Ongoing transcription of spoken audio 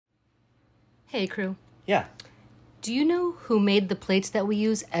Hey, crew. Yeah. Do you know who made the plates that we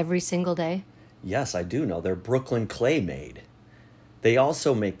use every single day? Yes, I do know. They're Brooklyn Clay made. They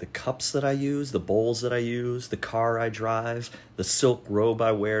also make the cups that I use, the bowls that I use, the car I drive, the silk robe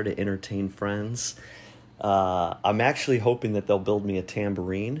I wear to entertain friends. I'm actually hoping that they'll build me a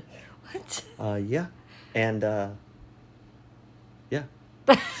tambourine. What? Yeah. And, yeah.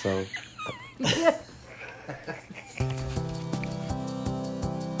 So... Yeah.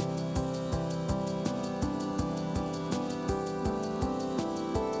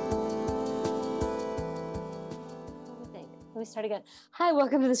 Let me start again. Hi,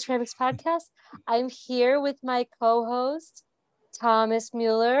 welcome to the Ceramics Podcast. I'm here with my co-host, Thomas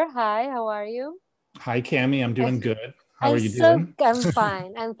Mueller. Hi, how are you? Hi, Cammie. I'm doing good. How are you doing? I'm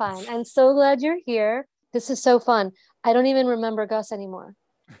fine. I'm fine. I'm so glad you're here. This is so fun. I don't even remember Gus anymore.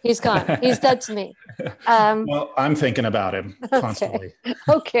 He's gone. He's dead to me. Well, I'm thinking about him constantly.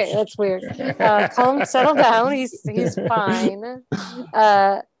 Okay, that's weird. Calm, settle down. He's fine.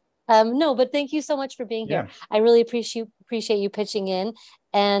 No, but thank you so much for being here. I really appreciate you pitching in,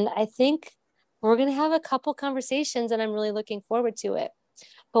 and I think we're gonna have a couple conversations, and I'm really looking forward to it.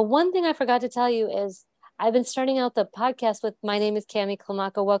 But one thing I forgot to tell you is I've been starting out the podcast with my name is Cammie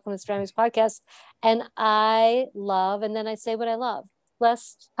Klamako. Welcome to the Ceramics Podcast, and I love, and then I say what I love.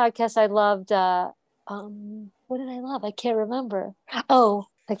 Last podcast I loved. What did I love? I can't remember. Oh,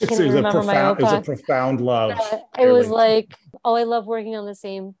 I can't even remember my own. It was a profound love. It was like, oh, I love working on the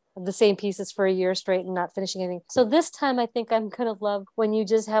same pieces for a year straight and not finishing anything. So this time I think I'm gonna love when you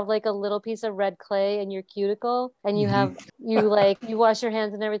just have like a little piece of red clay in your cuticle and you have you wash your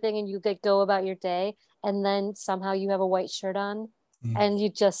hands and everything and you go about your day, and then somehow you have a white shirt on and you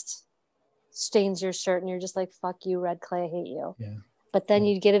just stains your shirt and you're just like, fuck you, red clay, I hate you. Yeah. But then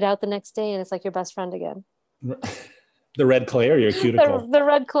you get it out the next day and it's like your best friend again. The red clay or your cuticle? The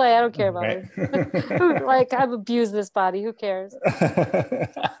red clay. I don't care about it. Like, I've abused this body. Who cares?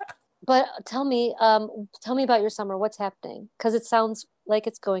 But tell me about your summer. What's happening? Because it sounds like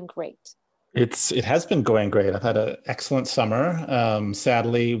it's going great. It has been going great. I've had an excellent summer.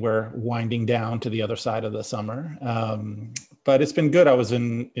 Sadly, we're winding down to the other side of the summer. But it's been good. I was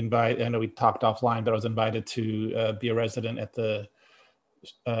invited. I know we talked offline, but I was invited to be a resident at the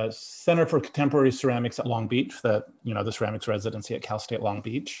Center for Contemporary Ceramics at Long Beach, the ceramics residency at Cal State Long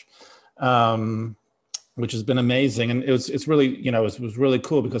Beach, which has been amazing. And it's really, it was really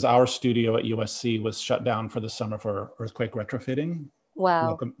cool because our studio at USC was shut down for the summer for earthquake retrofitting.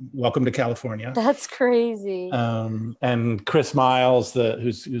 Wow. Welcome to California. That's crazy. And Chris Miles,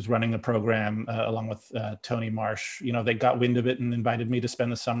 who's running the program, along with Tony Marsh, they got wind of it and invited me to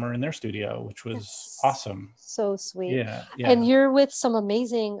spend the summer in their studio, which was awesome. So sweet. Yeah. And you're with some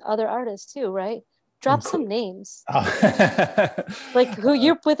amazing other artists too, right? Drop some names. Like who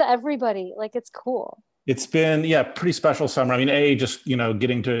you're with everybody. Like, it's cool. It's been, pretty special summer. I mean, just,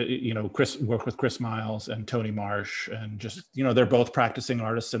 getting to, work with Chris Miles and Tony Marsh, and just, they're both practicing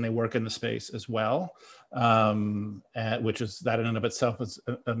artists and they work in the space as well, which is, that in and of itself is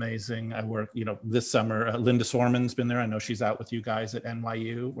amazing. I work, this summer, Linda Sorman's been there. I know she's out with you guys at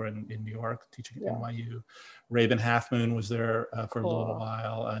NYU. We're in New York teaching at NYU. Raven Half Moon was there for a little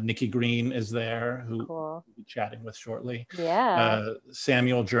while. Nikki Green is there, who we'll be chatting with shortly. Yeah.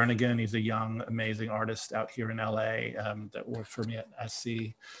 Samuel Jernigan, he's a young, amazing artist out here in LA that works for me at SC.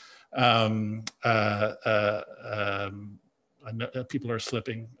 People are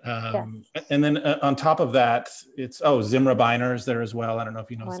slipping. And then on top of that, it's Zimra Biner's there as well. I don't know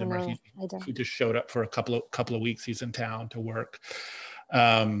if you know Zimra. He just showed up for a couple of weeks. He's in town to work.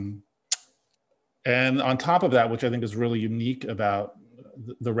 And on top of that, which I think is really unique about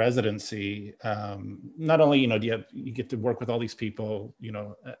the residency, not only you get to work with all these people,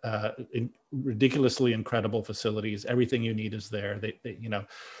 in ridiculously incredible facilities. Everything you need is there. They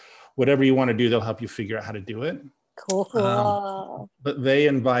whatever you want to do, they'll help you figure out how to do it. Cool. But they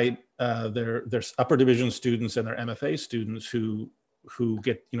invite their upper division students and their MFA students who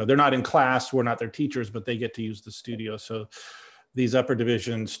get, they're not in class, we're not their teachers, but they get to use the studio. So these upper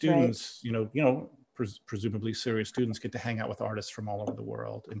division students, presumably serious students, get to hang out with artists from all over the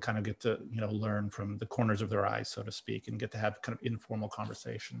world and kind of get to, learn from the corners of their eyes, so to speak, and get to have kind of informal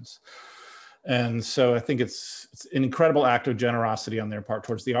conversations. And so I think it's an incredible act of generosity on their part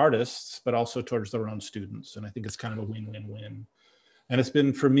towards the artists, but also towards their own students. And I think it's kind of a win-win-win. And it's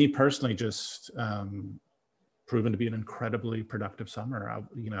been, for me personally, just proven to be an incredibly productive summer.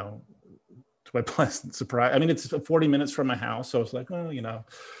 To my pleasant surprise. I mean, it's 40 minutes from my house, so it's like,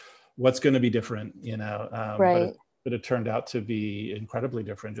 what's going to be different, right. But it turned out to be incredibly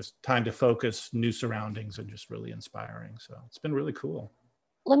different. Just time to focus, new surroundings, and just really inspiring. So it's been really cool.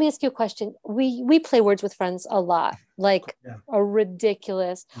 let me ask you a question. We play Words with Friends a lot, like a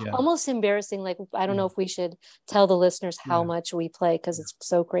ridiculous, almost embarrassing. Like, I don't know if we should tell the listeners how much we play because it's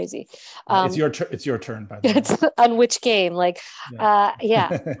so crazy. It's your turn, by the way. It's on which game, like,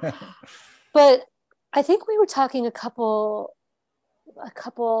 But I think we were talking a couple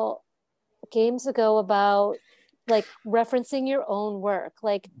games ago about like referencing your own work,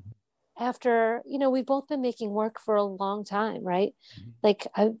 like after, we've both been making work for a long time, right? Like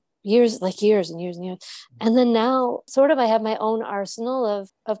years and years and years. And then now sort of I have my own arsenal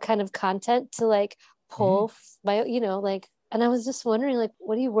of kind of content to like pull my, like, and I was just wondering, like,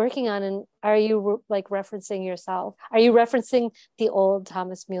 what are you working on? And are you like referencing yourself? Are you referencing the old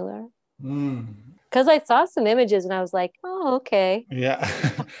Thomas Mueller? Because I saw some images and I was like, oh, okay. Yeah.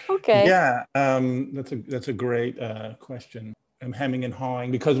 Okay. Yeah. That's a great question. I'm hemming and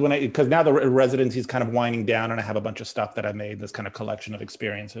hawing because now the residency is kind of winding down and I have a bunch of stuff that I made, this kind of collection of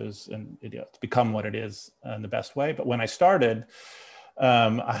experiences, and it's become what it is in the best way. But when I started,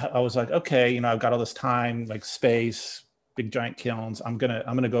 I was like, okay, I've got all this time, like space, big giant kilns. I'm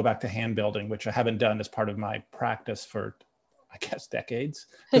gonna go back to hand building, which I haven't done as part of my practice for, I guess, decades,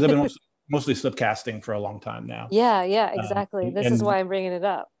 because I've been mostly slip casting for a long time now. Yeah, exactly. This is why I'm bringing it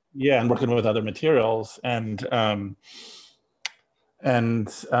up. Yeah, and working with other materials, and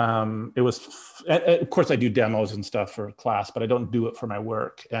it was, of course, I do demos and stuff for class, but I don't do it for my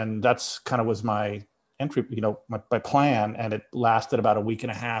work, and that's kind of was my entry, my plan, and it lasted about a week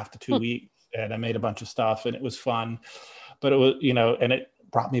and a half to 2 weeks, and I made a bunch of stuff, and it was fun, but it was, and it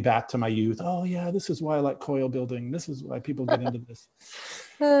brought me back to my youth. Oh yeah, this is why I like coil building. This is why people get into this.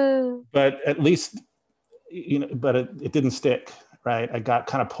 But at least, but it didn't stick, right? I got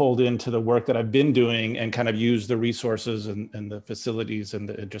kind of pulled into the work that I've been doing and kind of used the resources and the facilities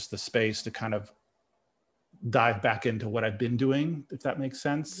and just the space to kind of dive back into what I've been doing, if that makes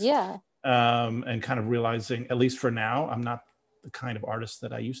sense. Yeah. And kind of realizing, at least for now, I'm not the kind of artist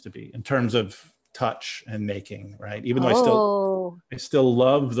that I used to be in terms of touch and making, right? Even though I still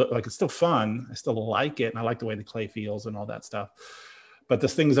love it's still fun. I still like it. And I like the way the clay feels and all that stuff. But the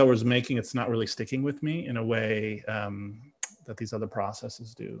things I was making, it's not really sticking with me in a way that these other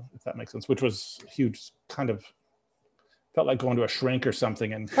processes do, if that makes sense, which was huge, kind of felt like going to a shrink or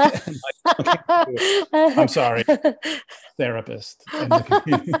something. And I'm sorry, therapist.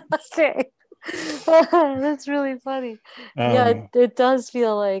 Okay. That's really funny. Yeah, it does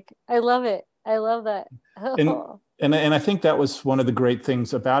feel like, I love it. I love that. And I think that was one of the great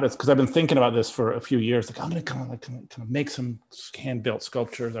things about it, because I've been thinking about this for a few years. Like, I'm going to kind of make some hand-built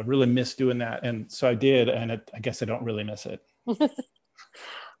sculptures. I really miss doing that. And so I did. And I guess I don't really miss it.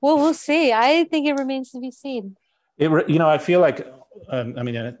 Well, we'll see. I think it remains to be seen. I feel like,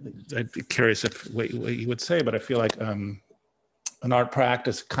 I'd be curious what you would say, but I feel like an art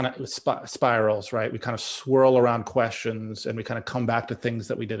practice kind of spirals, right? We kind of swirl around questions and we kind of come back to things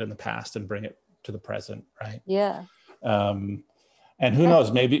that we did in the past and bring it to the present, right? Yeah. And who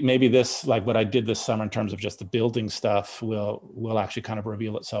knows, maybe this, like what I did this summer in terms of just the building stuff, will actually kind of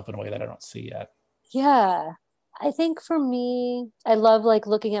reveal itself in a way that I don't see yet. Yeah. I think for me, I love like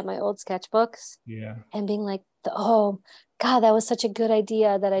looking at my old sketchbooks and being like, oh God, that was such a good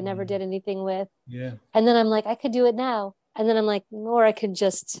idea that I never did anything with. Yeah. And then I'm like, I could do it now. And then I'm like, or I could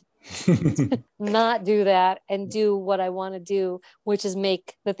just not do that and do what I want to do, which is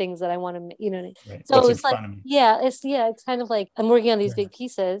make the things that I want to make, what I mean? Right. So it's like, it's kind of like I'm working on these big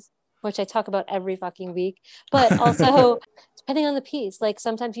pieces, which I talk about every fucking week, but also depending on the piece, like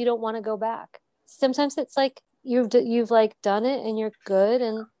sometimes you don't want to go back. Sometimes it's like you've like done it and you're good,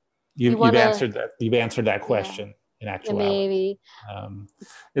 and you've answered that question. In actuality, maybe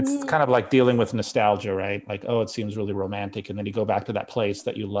it's kind of like dealing with nostalgia, right? Like, oh, it seems really romantic, and then you go back to that place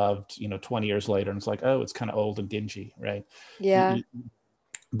that you loved 20 years later, and it's like, oh, it's kind of old and dingy, right? Yeah.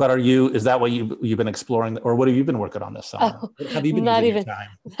 But is that what you've been exploring, or what have you been working on this summer? Have you been using your time?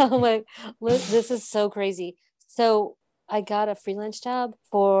 Oh my, this is so crazy. So I got a freelance job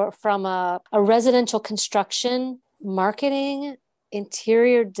from a residential construction marketing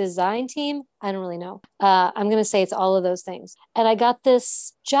interior design team. I don't really know. I'm going to say it's all of those things. And I got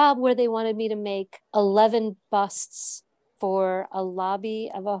this job where they wanted me to make 11 busts for a lobby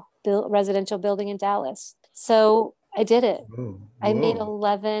of a residential building in Dallas. So I did it. Whoa. I made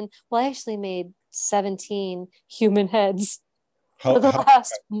 11. Well, I actually made 17 human heads for the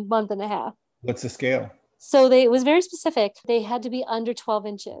last month and a half. What's the scale? So it was very specific. They had to be under 12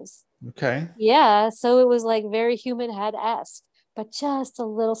 inches. Okay. Yeah. So it was like very human head-esque, but just a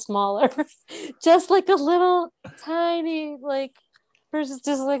little smaller, just like a little tiny, like versus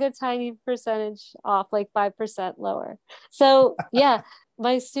just like a tiny percentage off, like 5% lower. So yeah,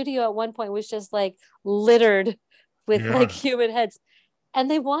 my studio at one point was just like littered with like human heads. And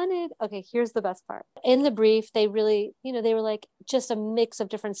they wanted, okay, here's the best part. In the brief, they really, they were like just a mix of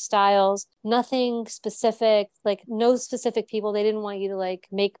different styles, nothing specific, like no specific people. They didn't want you to like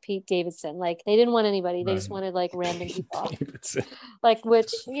make Pete Davidson. Like they didn't want anybody. They just wanted like random people. Like,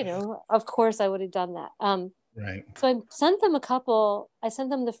 which, of course I would have done that. Right. So I sent them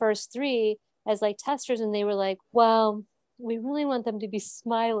the first 3 as like testers, and they were like, well, we really want them to be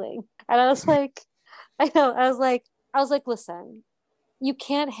smiling. And I was like, I know, I was like, listen, you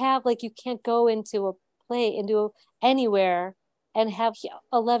can't go into anywhere and have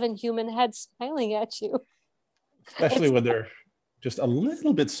 11 human heads smiling at you. Especially when they're just a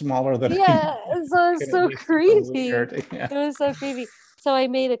little bit smaller than so it's so creepy. It was so creepy. So I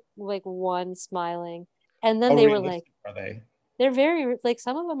made one smiling, and then they were like, are they? They're very like,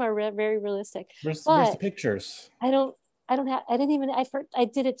 some of them are very realistic. Where's the pictures? I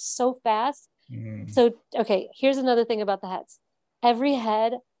did it so fast. So okay, here's another thing about the heads. Every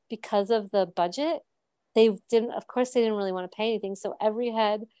head, because of the budget, they didn't really want to pay anything. So every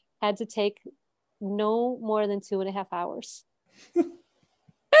head had to take no more than 2.5 hours. I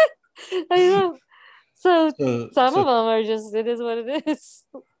know. So some of them are just, it is what it is.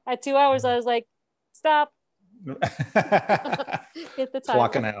 At 2 hours, I was like, stop. Hit the time.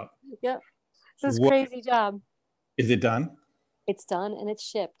 Walking out. Yep. This is a crazy job. Is it done? It's done and it's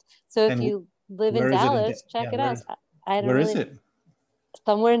shipped. So if you live in Dallas, check it out. Where is it?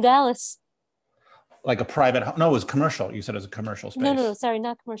 Somewhere in Dallas. Like a private, no, it was commercial. You said it was a commercial space. No, sorry,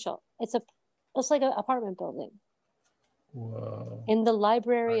 not commercial. It's like an apartment building. Whoa. In the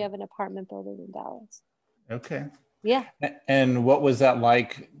library of an apartment building in Dallas. Okay. Yeah. And what was that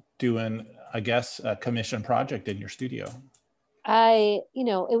like doing, I guess, a commission project in your studio? It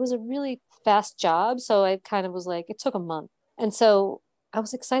was a really fast job. So I kind of was like, it took a month. And so I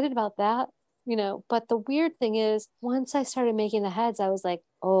was excited about that. But the weird thing is, once I started making the heads, I was like,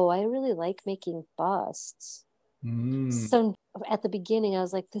 oh, I really like making busts. So at the beginning, I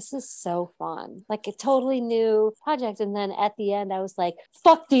was like, this is so fun. Like a totally new project. And then at the end, I was like,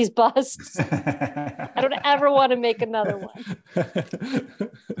 fuck these busts. I don't ever want to make another one.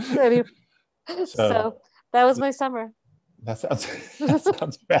 So that was my summer. That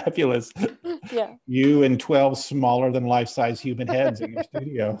sounds fabulous. Yeah. You and 12 smaller than life-size human heads in your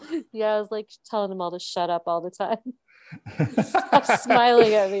studio. Yeah, I was like telling them all to shut up all the time. Stop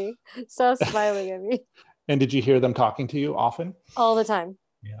smiling at me. Stop smiling at me. And did you hear them talking to you often? All the time.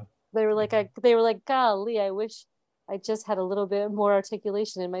 Yeah. They were like, golly, I wish I just had a little bit more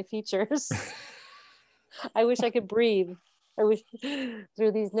articulation in my features. I wish I could breathe. I wish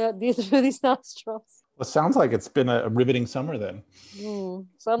through these nostrils. Well, it sounds like it's been a riveting summer then.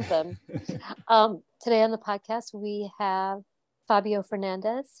 Something. Today on the podcast, we have Fabio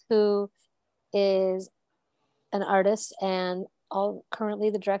Fernandez, who is an artist and currently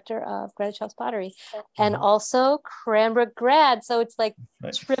the director of Greenwich House Pottery, and also Cranbrook grad. So it's like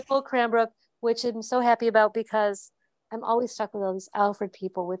triple Cranbrook, which I'm so happy about because I'm always stuck with all these Alfred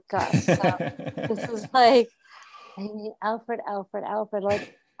people with Gus. So this is like, I mean, Alfred,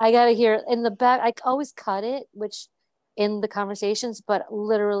 like, I gotta hear in the back. I always cut it, which in the conversations, but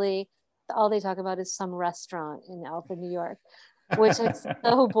literally all they talk about is some restaurant in Alfred, New York, which is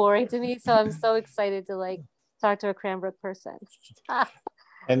so boring to me. So I'm so excited to like talk to a Cranbrook person.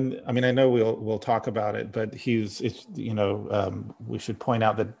 And I mean, I know we'll talk about it, but we should point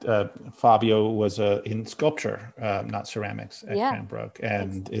out that Fabio was in sculpture, not ceramics at Cranbrook,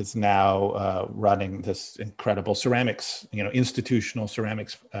 and is now running this incredible ceramics, institutional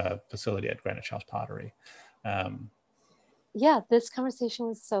ceramics facility at Greenwich House Pottery. This conversation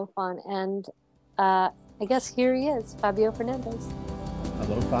was so fun. And I guess here he is, Fabio Fernandez.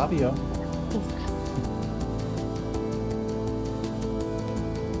 Hello, Fabio.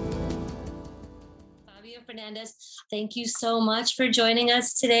 Fernandez, thank you so much for joining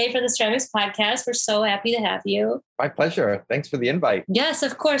us today for the Ceramics Podcast. We're so happy to have you. My pleasure. Thanks for the invite. Yes,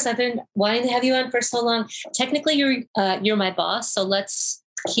 of course. I've been wanting to have you on for so long. Technically, you're my boss, so let's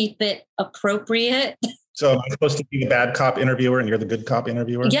keep it appropriate. So am I supposed to be the bad cop interviewer and you're the good cop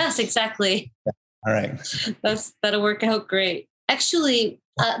interviewer? Yes, exactly. All right. That'll work out great. Actually,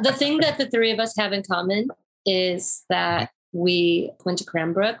 the thing that the three of us have in common is that we went to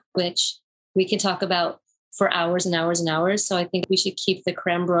Cranbrook, which we can talk about for hours and hours and hours. So I think we should keep the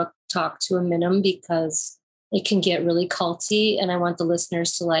Cranbrook talk to a minimum because it can get really culty and I want the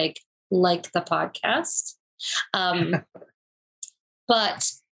listeners to like the podcast.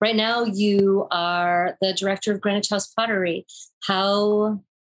 But right now you are the director of Greenwich House Pottery.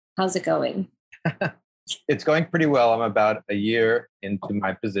 How's it going? It's going pretty well. I'm about a year into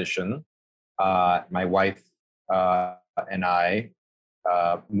my position. My wife and I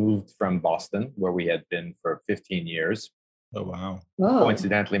moved from Boston, where we had been for 15 years. Oh, wow. Whoa.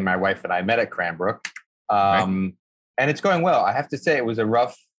 Coincidentally, my wife and I met at Cranbrook. Right. And it's going well. I have to say it was a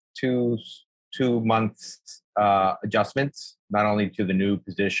rough two months adjustment, not only to the new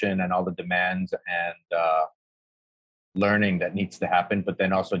position and all the demands and learning that needs to happen, but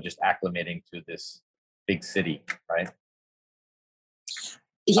then also just acclimating to this big city, right?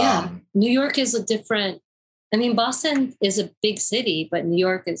 Yeah. New York is a different, I mean, Boston is a big city, but New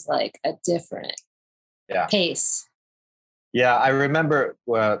York is like a different pace. Yeah, I remember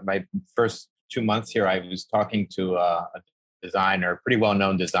my first 2 months here, I was talking to a designer, pretty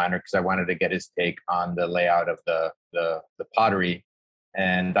well-known designer, because I wanted to get his take on the layout of the pottery.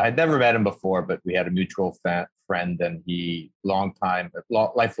 And I had never met him before, but we had a mutual friend, and he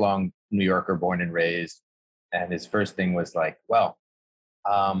lifelong New Yorker, born and raised. And his first thing was like, well,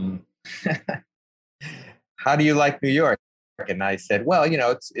 how do you like New York? And I said, well,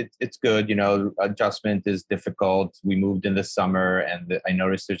 it's good. Adjustment is difficult. We moved in the summer, and I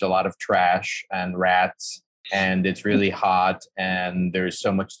noticed there's a lot of trash and rats, and it's really hot, and there's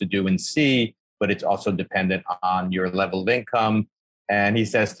so much to do and see, but it's also dependent on your level of income. And he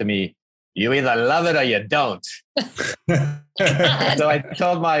says to me, you either love it or you don't. So I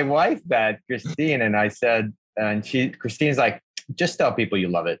told my wife that, Christine, and I said, and Christine's like, just tell people you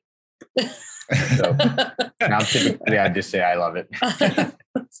love it. So now typically I just say I love it. Cut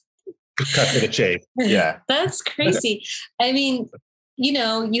to the chase. Yeah. That's crazy. I mean,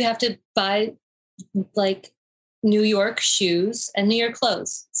 you have to buy like New York shoes and New York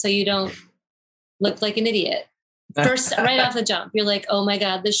clothes so you don't look like an idiot. First, right off the jump, you're like, oh my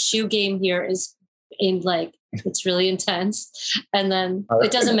God, the shoe game here is it's really intense. And then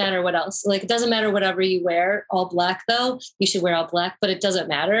it doesn't matter what else. Like, it doesn't matter whatever you wear. All black, though, you should wear all black, but it doesn't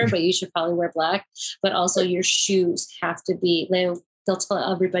matter. But you should probably wear black. But also your shoes have to be, they'll tell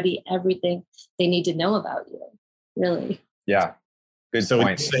everybody everything they need to know about you. Really. Yeah. Good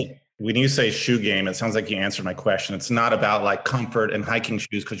point. When you say shoe game, it sounds like you answered my question. It's not about like comfort and hiking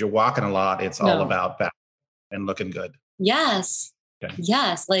shoes because you're walking a lot. It's all about that and looking good. Yes. Okay.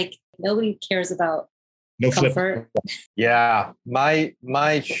 Yes. Like nobody cares about comfort. Yeah. My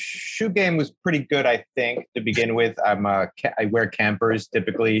shoe game was pretty good, I think, to begin with. I wear campers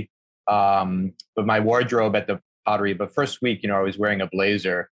typically. But my wardrobe at the pottery, but first week, I was wearing a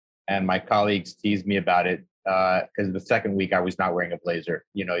blazer, and my colleagues teased me about it. Because the second week I was not wearing a blazer.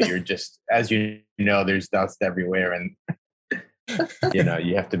 You're just, as there's dust everywhere, and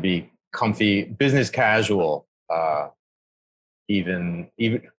you have to be comfy, business casual, even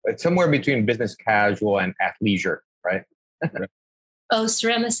somewhere between business casual and athleisure, right? Oh,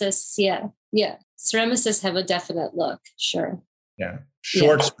 ceramicists, yeah. Ceramicists have a definite look, sure. Yeah,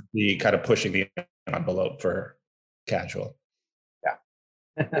 shorts would be kind of pushing the envelope for casual. Yeah.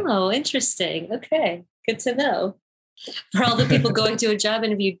 Oh, interesting. Okay. Good to know. For all the people going to a job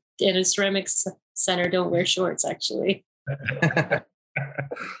interview in a ceramics center, don't wear shorts, actually.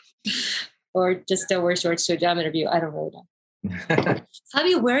 Or just don't wear shorts to a job interview. I don't really know.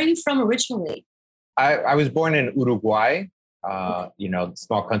 Fabio, where are you from originally? I was born in Uruguay,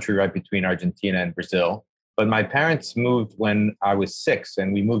 small country right between Argentina and Brazil. But my parents moved when I was 6,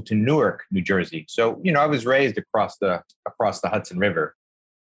 and we moved to Newark, New Jersey. So, I was raised across the Hudson River.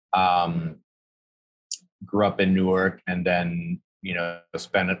 Grew up in Newark, and then,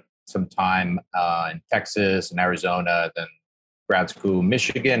 spent some time in Texas and Arizona, then grad school,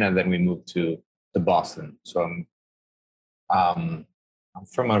 Michigan, and then we moved to Boston. So I'm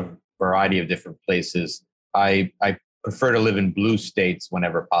from a variety of different places. I prefer to live in blue states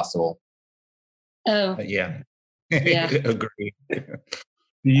whenever possible. Oh, yeah. Agree. Do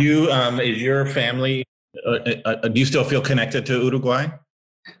you, is your family, do you still feel connected to Uruguay?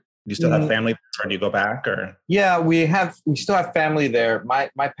 Do you still have family there, or do you go back? Or yeah, we still have family there. My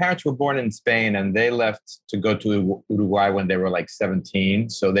parents were born in Spain, and they left to go to Uruguay when they were like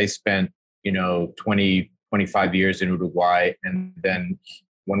 17. So they spent 20, 25 years in Uruguay, and then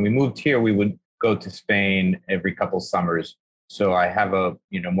when we moved here, we would go to Spain every couple summers. So I have a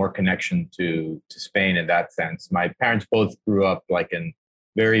more connection to Spain in that sense. My parents both grew up like in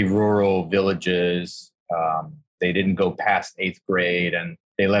very rural villages. They didn't go past 8th grade, and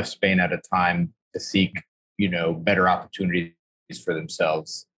they left Spain at a time to seek, better opportunities for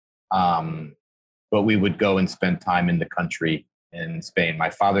themselves. But we would go and spend time in the country in Spain. My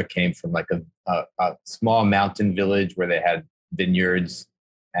father came from like a small mountain village where they had vineyards,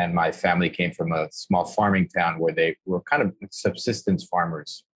 and my family came from a small farming town where they were kind of subsistence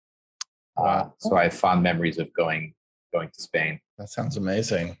farmers. Wow. So I have fond memories of going to Spain. That sounds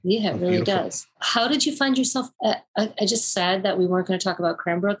amazing. Yeah, it really does. How did you find yourself? I just said that we weren't going to talk about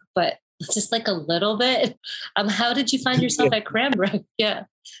Cranbrook, but just like a little bit. How did you find yourself at Cranbrook? Yeah,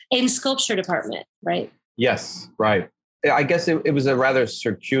 in sculpture department, right? Yes, right. I guess it was a rather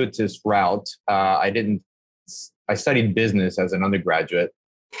circuitous route. I studied business as an undergraduate,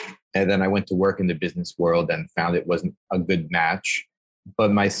 and then I went to work in the business world and found it wasn't a good match.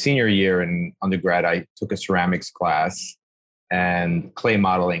 But my senior year in undergrad, I took a ceramics class and clay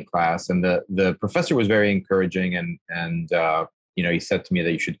modeling class, and the professor was very encouraging, and he said to me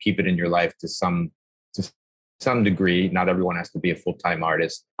that you should keep it in your life to some degree. Not everyone has to be a full-time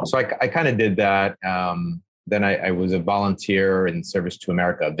artist. So I kind of did that. Then I was a volunteer in Service to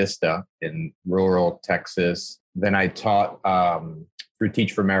America, Vista, in rural Texas. Then I taught through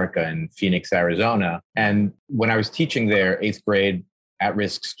Teach for America in Phoenix, Arizona. And when I was teaching there, 8th grade,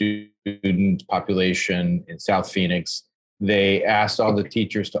 at-risk student population in South Phoenix, they asked all the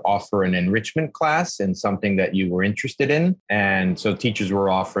teachers to offer an enrichment class in something that you were interested in. And so teachers were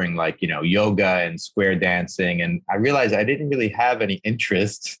offering yoga and square dancing. And I realized I didn't really have any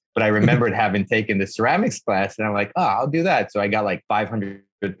interest, but I remembered having taken the ceramics class, and I'm like, oh, I'll do that. So I got like 500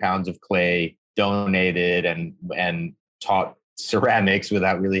 pounds of clay donated and taught ceramics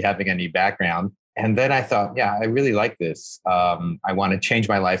without really having any background. And then I thought, yeah, I really like this. I want to change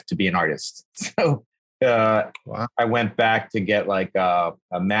my life to be an artist. So wow. I went back to get like a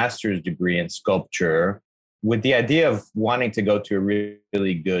master's degree in sculpture with the idea of wanting to go to a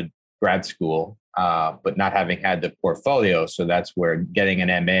really good grad school, but not having had the portfolio. So that's where getting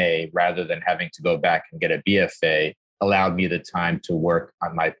an MA rather than having to go back and get a BFA allowed me the time to work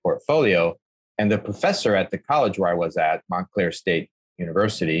on my portfolio. And the professor at the college where I was at, Montclair State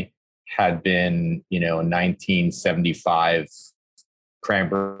University, had been, a 1975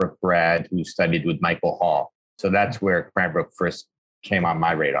 Cranbrook grad who studied with Michael Hall. So that's where Cranbrook first came on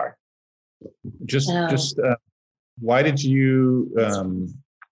my radar. Why did you,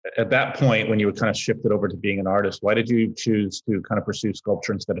 at that point when you were kind of shifted over to being an artist, why did you choose to kind of pursue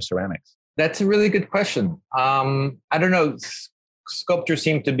sculpture instead of ceramics? That's a really good question. I don't know. Sculpture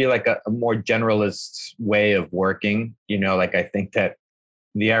seemed to be like a more generalist way of working. I think that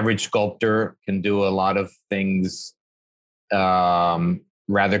the average sculptor can do a lot of things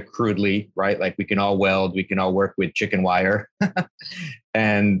rather crudely, right? Like we can all weld, we can all work with chicken wire,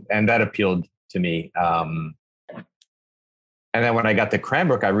 and that appealed to me. And then when I got to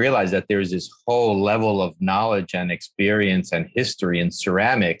Cranbrook, I realized that there's this whole level of knowledge and experience and history in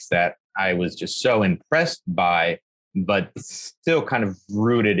ceramics that I was just so impressed by, but still kind of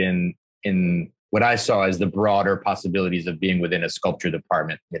rooted in what I saw as the broader possibilities of being within a sculpture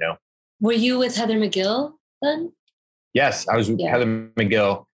department, Were you with Heather McGill then? Yes, I was with Heather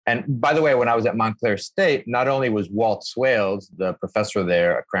McGill. And by the way, when I was at Montclair State, not only was Walt Swales, the professor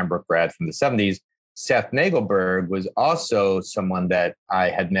there, a Cranbrook grad from the 70s, Seth Nagelberg was also someone that I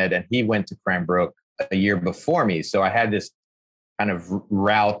had met, and he went to Cranbrook a year before me. So I had this kind of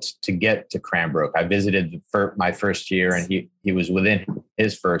route to get to Cranbrook. I visited my first year, and he was within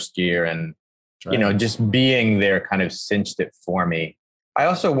his first year. And just being there kind of cinched it for me. I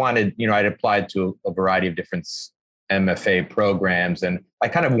also wanted, I'd applied to a variety of different MFA programs, and I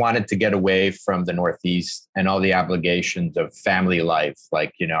kind of wanted to get away from the Northeast and all the obligations of family life.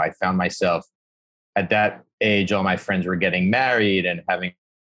 Like, I found myself at that age, all my friends were getting married and having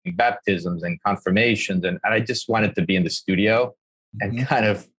baptisms and confirmations. And I just wanted to be in the studio, and kind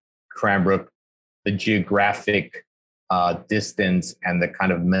of Cranbrook, the geographic distance and the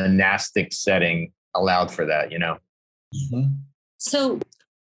kind of monastic setting allowed for that, So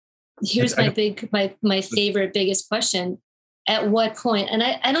here's my favorite, biggest question. At what point, and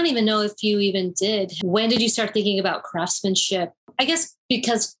I don't even know if you even did, when did you start thinking about craftsmanship? I guess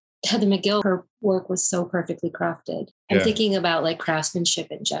because Heather McGill, her work was so perfectly crafted. I'm thinking about like craftsmanship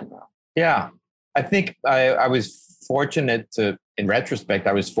in general. Yeah, I think I was fortunate in retrospect,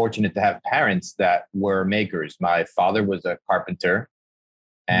 I was fortunate to have parents that were makers. My father was a carpenter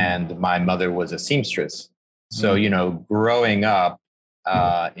and my mother was a seamstress. So, growing up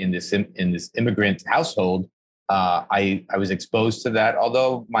in this immigrant household, I was exposed to that.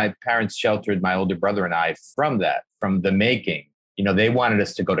 Although my parents sheltered my older brother and I from the making. They wanted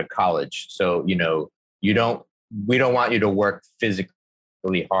us to go to college. So, we don't want you to work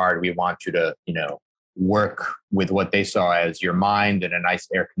physically hard. We want you to, work with what they saw as your mind in a nice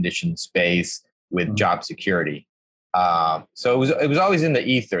air-conditioned space with job security. So it was always in the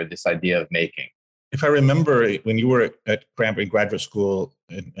ether, this idea of making. If I remember, when you were at Cranbrook graduate school,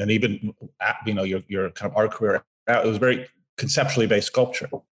 and even your kind of art career, it was very conceptually based sculpture.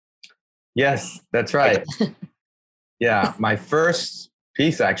 Yes, that's right. Yeah, my first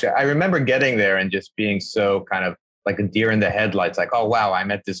piece, actually, I remember getting there and just being so kind of like a deer in the headlights, like, oh, wow,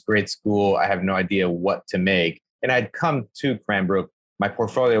 I'm at this great school. I have no idea what to make. And I'd come to Cranbrook. My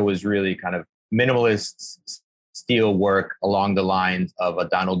portfolio was really kind of minimalist steel work along the lines of a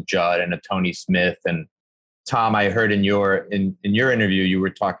Donald Judd and a Tony Smith. And Tom, I heard in your interview, you were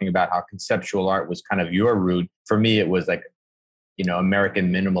talking about how conceptual art was kind of your route. For me, it was like,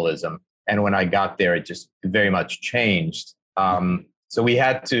 American minimalism. And when I got there, it just very much changed. So we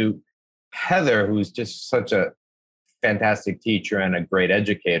had to, Heather, who's just such a fantastic teacher and a great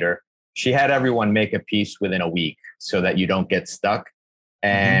educator, she had everyone make a piece within a week so that you don't get stuck.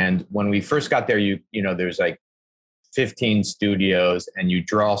 And when we first got there, there's like 15 studios and you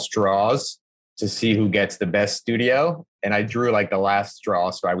draw straws to see who gets the best studio. And I drew like the last straw.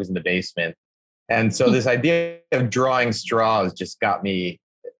 So I was in the basement. And so this idea of drawing straws just got me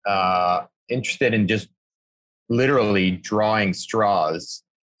interested in just literally drawing straws.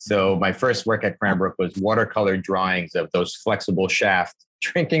 So my first work at Cranbrook was watercolor drawings of those flexible shaft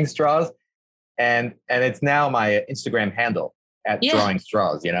drinking straws. And it's now my Instagram handle at drawing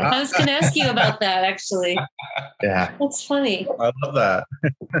straws, I was going to ask you about that, actually. Yeah. That's funny. I love that.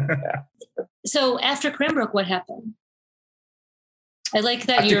 Yeah. So after Cranbrook, what happened? I like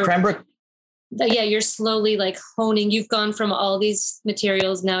that after Cranbrook. You're slowly like honing. You've gone from all these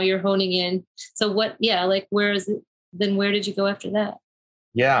materials. Now you're honing in. So where did you go after that?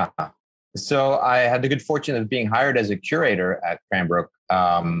 Yeah. So I had the good fortune of being hired as a curator at Cranbrook.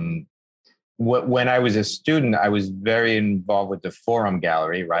 When I was a student, I was very involved with the Forum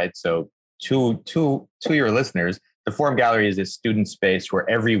Gallery, right? So to your listeners, the Forum Gallery is a student space where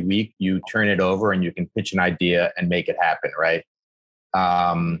every week you turn it over and you can pitch an idea and make it happen, right?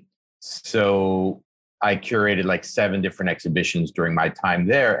 So I curated like 7 different exhibitions during my time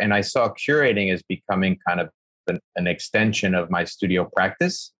there. And I saw curating as becoming kind of an extension of my studio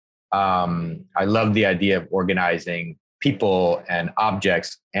practice. I love the idea of organizing people and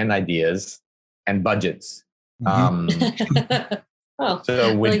objects and ideas and budgets.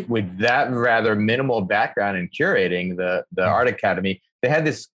 So with that rather minimal background in curating, the Art Academy, they had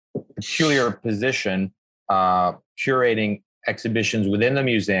this peculiar position curating exhibitions within the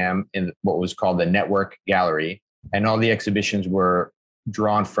museum in what was called the Network Gallery. And all the exhibitions were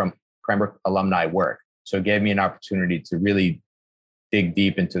drawn from Cranbrook alumni work. So it gave me an opportunity to really dig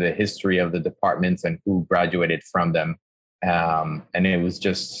deep into the history of the departments and who graduated from them. And it was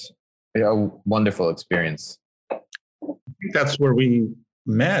just a wonderful experience. I think that's where we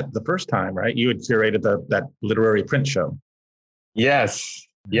met the first time, right? You had curated that literary print show. Yes.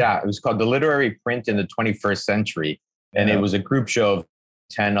 Yeah. It was called The Literary Print in the 21st Century. And it was a group show of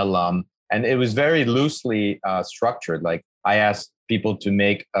 10 alum. And it was very loosely structured. Like I asked people to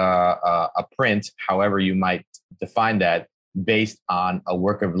make a print, however you might define that, based on a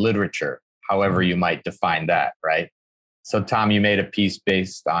work of literature, however you might define that, right? So Tom, you made a piece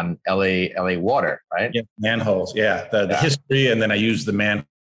based on LA water, right? Yeah, manholes. Yeah, the history, and then I used the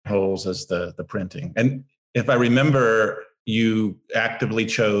manholes as the printing. And if I remember, you actively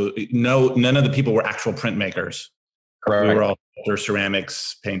chose none of the people were actual printmakers. Correct. We were all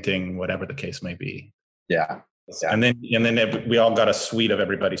ceramics, painting, whatever the case may be. Yeah. And then we all got a suite of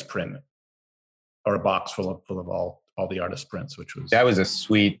everybody's print, or a box full of all the artist prints, which was a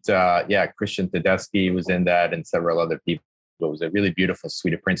sweet. Christian Tedeschi was in that, and several other people. It was a really beautiful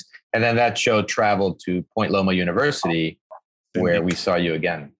suite of prints. And then that show traveled to Point Loma University, where we saw you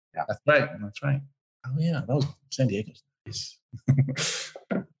again. Yeah. That's right. Oh yeah, that was San Diego.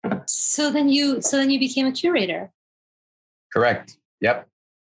 So then you became a curator. Correct. Yep.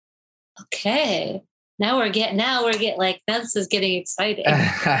 Okay. Now we're getting like, this is getting exciting.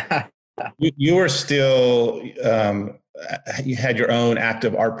 You were still, you had your own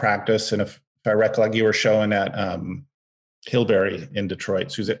active art practice. And if I recollect, you were showing at Hilberry in Detroit,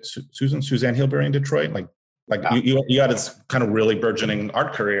 Suzanne Hilberry in Detroit. You had this kind of really burgeoning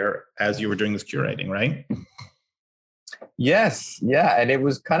art career as you were doing this curating, right? Yes. Yeah. And it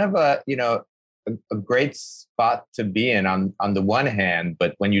was kind of a great spot to be in on the one hand,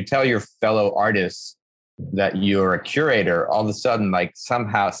 but when you tell your fellow artists that you're a curator, all of a sudden, like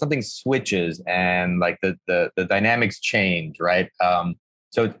somehow something switches and like the dynamics change, right?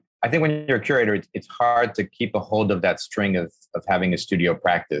 So I think when you're a curator, it's hard to keep a hold of that string of having a studio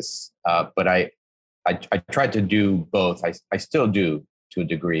practice. But I tried to do both. I still do to a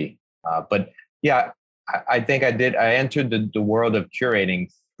degree. But yeah, I think I did. I entered the world of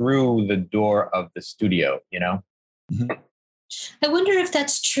curating through the door of the studio, Mm-hmm. I wonder if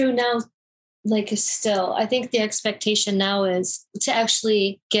that's true now still, I think the expectation now is to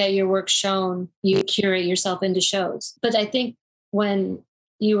actually get your work shown, you curate yourself into shows. But I think when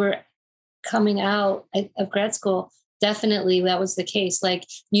you were coming out of grad school, definitely that was the case. Like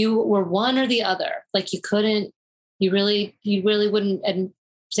you were one or the other. Like you really wouldn't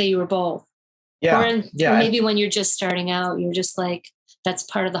say you were both. Yeah. Or maybe when you're just starting out, you're just like, that's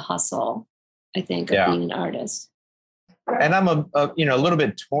part of the hustle, I think, of being an artist. And I'm a little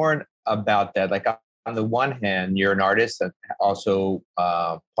bit torn about that. Like on the one hand, you're an artist, that also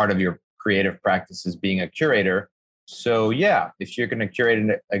part of your creative practice is being a curator. So yeah, if you're going to curate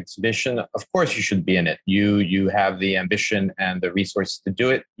an exhibition, of course you should be in it. You have the ambition and the resources to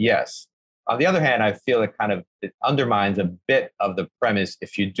do it. Yes. On the other hand, I feel it undermines a bit of the premise.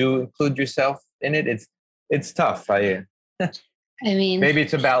 If you do include yourself in it, it's tough. I mean, maybe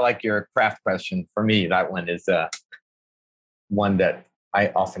it's about like your craft question. For me, that one is one that I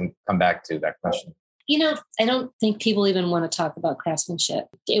often come back to, that question. I don't think people even want to talk about craftsmanship.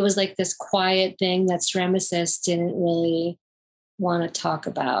 It was like this quiet thing that ceramicists didn't really want to talk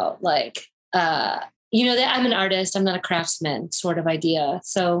about. Like, that I'm an artist, I'm not a craftsman sort of idea.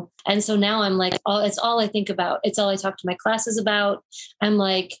 So now I'm like, it's all I think about. It's all I talk to my classes about. I'm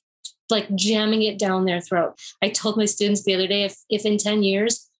like jamming it down their throat. I told my students the other day, if in 10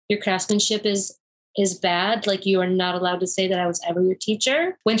 years your craftsmanship is bad, like you are not allowed to say that I was ever your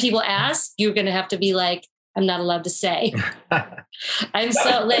teacher. When people ask, you're going to have to be like, I'm not allowed to say. I'm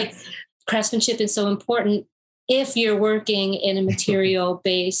so like, craftsmanship is so important if you're working in a material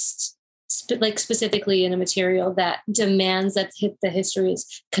based, specifically in a material that demands that the history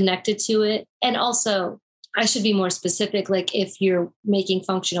is connected to it. And also, I should be more specific. Like if you're making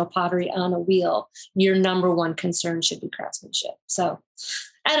functional pottery on a wheel, your number one concern should be craftsmanship. So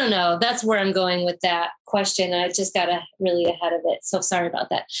I don't know. That's where I'm going with that question. I just got really ahead of it. So sorry about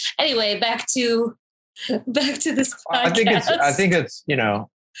that. Anyway, back to this podcast. I think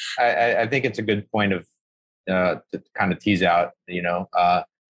it's a good point of to kind of tease out,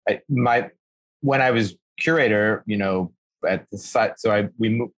 when I was curator, at the site. So we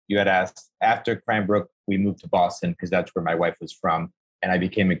moved, you had asked, after Cranbrook, we moved to Boston because that's where my wife was from. And I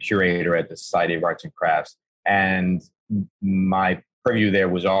became a curator at the Society of Arts and Crafts. And my purview there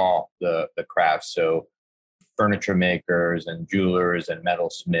was all the crafts. So furniture makers and jewelers and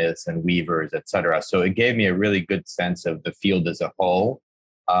metalsmiths and weavers, et cetera. So it gave me a really good sense of the field as a whole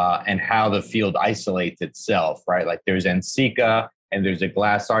and how the field isolates itself, right? Like there's NCECA and there's a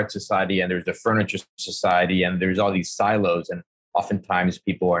Glass Art Society and there's a Furniture Society and there's all these silos. And oftentimes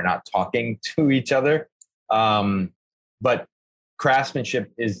people are not talking to each other. But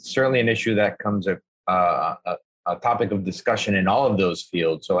craftsmanship is certainly an issue that comes a topic of discussion in all of those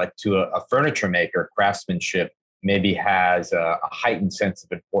fields. So like to a furniture maker, craftsmanship maybe has a heightened sense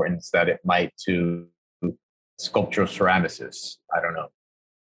of importance that it might to sculptural ceramicists. I don't know.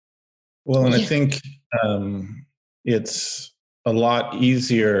 Well, and I think it's a lot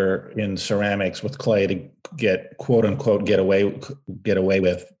easier in ceramics with clay to get quote unquote get away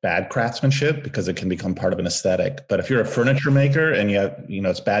with bad craftsmanship because it can become part of an aesthetic. But if you're a furniture maker and you have,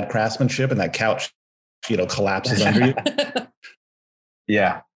 it's bad craftsmanship and that couch, collapses under you.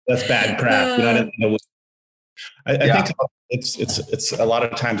 Yeah. That's bad craft. I think it's a lot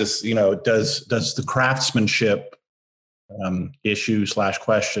of times it's, does the craftsmanship issue /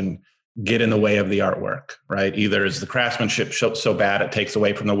 question get in the way of the artwork, right? Either is the craftsmanship so bad it takes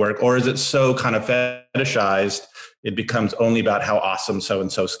away from the work, or is it so kind of fetishized it becomes only about how awesome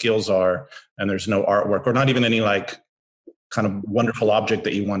so-and-so skills are and there's no artwork or not even any like kind of wonderful object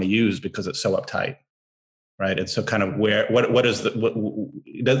that you want to use because it's so uptight, right? And so kind of does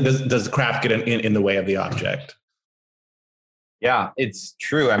the craft get in the way of the object? Yeah, it's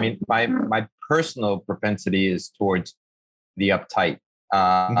true. I mean, my personal propensity is towards the uptight.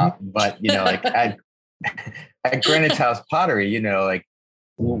 But like at Greenwich House Pottery, like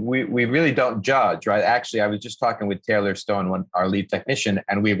we really don't judge, right? Actually, I was just talking with Taylor Stone, our lead technician,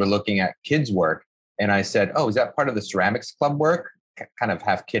 and we were looking at kids' work. And I said, "Oh, is that part of the Ceramics Club work?" Kind of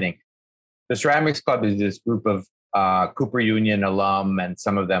half kidding. The Ceramics Club is this group of Cooper Union alum, and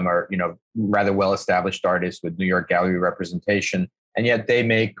some of them are, rather well-established artists with New York Gallery representation, and yet they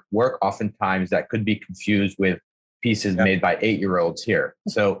make work oftentimes that could be confused with pieces made by 8-year-olds here.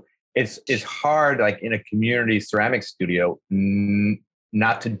 So it's hard, like in a community ceramics studio,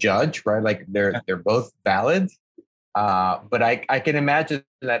 not to judge, right? Like they're both valid. But I can imagine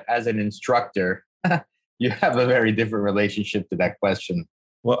that as an instructor, you have a very different relationship to that question.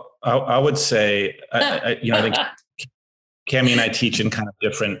 Well, I would say, I think Cami and I teach in kind of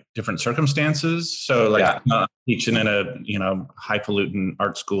different circumstances. So like teaching in a, highfalutin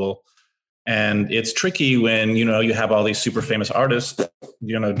art school And it's tricky when, you have all these super famous artists,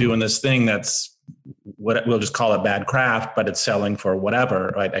 doing this thing that's what we'll just call it bad craft, but it's selling for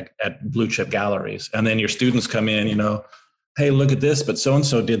whatever, right? At blue chip galleries. And then your students come in, hey, look at this, but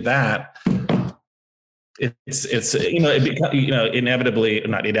so-and-so did that. It's inevitably,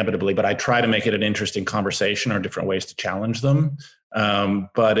 not inevitably, but I try to make it an interesting conversation or different ways to challenge them.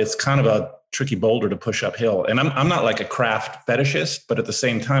 But it's kind of a tricky boulder to push uphill. And I'm not like a craft fetishist, but at the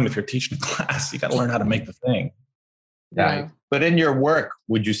same time, if you're teaching a class, you got to learn how to make the thing. Yeah. But in your work,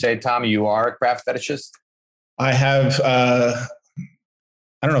 would you say, Tommy, you are a craft fetishist? I have, I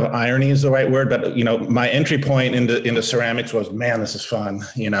don't know if irony is the right word, but my entry point into ceramics was, man, this is fun,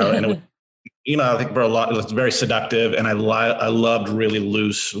 and it was, I think for a lot, it was very seductive, and I loved really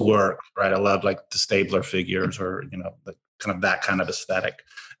loose work, right? I loved like the Stabler figures, or the kind of that kind of aesthetic,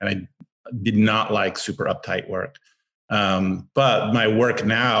 and I did not like super uptight work. But my work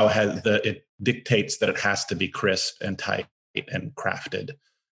now it dictates that it has to be crisp and tight and crafted.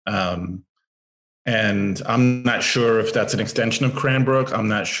 And I'm not sure if that's an extension of Cranbrook. I'm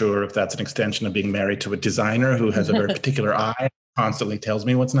not sure if that's an extension of being married to a designer who has a very particular eye, constantly tells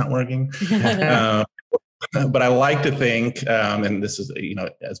me what's not working. But I like to think, and this is,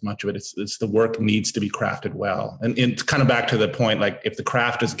 as much of it, it's the work needs to be crafted well. And it's kind of back to the point, like if the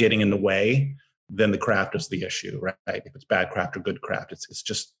craft is getting in the way, then the craft is the issue, right? If it's bad craft or good craft,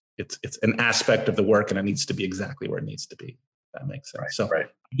 it's an aspect of the work, and it needs to be exactly where it needs to be. That makes sense. Right.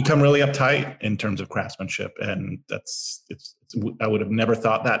 Become really uptight in terms of craftsmanship, and I would have never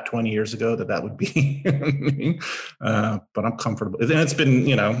thought that 20 years ago that would be but I'm comfortable, and it's been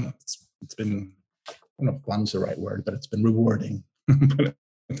it's been, I don't know if fun's the right word, but it's been rewarding.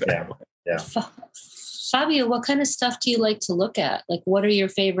 Yeah. Fabio, what kind of stuff do you like to look at? Like, what are your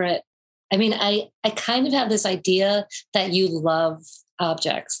favorite? I mean, I kind of have this idea that you love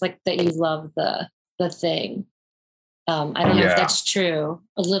objects, like that you love the thing. I don't know if that's true.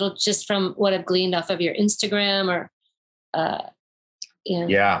 A little, just from what I've gleaned off of your Instagram, or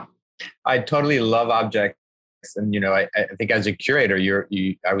Yeah, I totally love objects, and I think as a curator,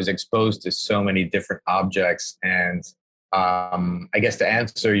 I was exposed to so many different objects, and I guess to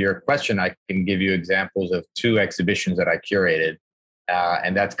answer your question, I can give you examples of 2 exhibitions that I curated,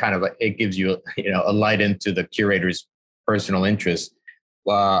 and that's kind of it gives you a light into the curator's personal interest.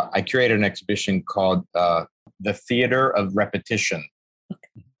 I curated an exhibition called The Theater of Repetition,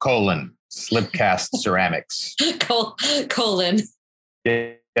 Slipcast Ceramics. Colon.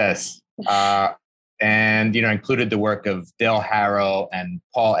 Yes. And, included the work of Del Harrow and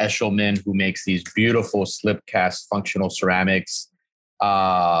Paul Eshelman, who makes these beautiful slipcast functional ceramics.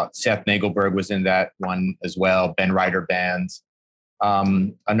 Seth Nagelberg was in that one as well, Ben Ryder Band.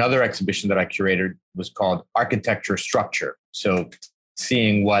 Another exhibition that I curated was called Architecture Structure. So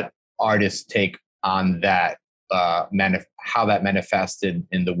seeing what artists take on that, how that manifested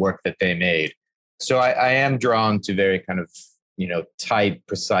in the work that they made. So I am drawn to very kind of, tight,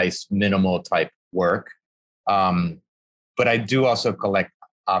 precise, minimal type work. But I do also collect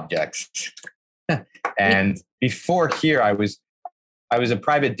objects. And before here, I was a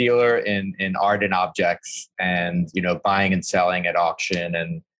private dealer in art and objects, and, buying and selling at auction,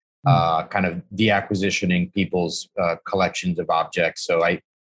 and kind of deacquisitioning people's collections of objects. So I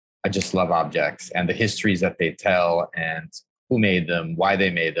just love objects and the histories that they tell, and who made them, why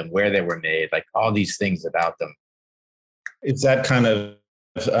they made them, where they were made, like all these things about them. It's that kind of,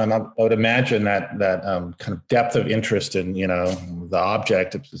 I would imagine that kind of depth of interest in, the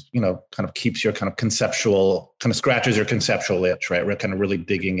object, kind of keeps your kind of conceptual, kind of scratches your conceptual itch, right? We're kind of really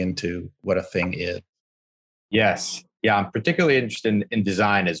digging into what a thing is. Yes. Yeah. I'm particularly interested in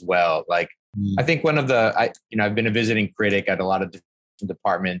design as well. Like, I think one of I've been a visiting critic at a lot of different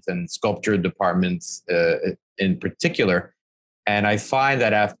departments, and sculpture departments in particular. And I find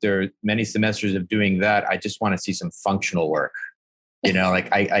that after many semesters of doing that, I just want to see some functional work.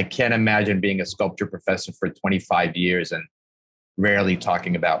 Like I can't imagine being a sculpture professor for 25 years and rarely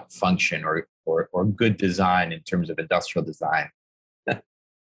talking about function or good design in terms of industrial design.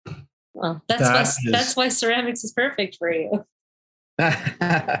 Well, that's why ceramics is perfect for you.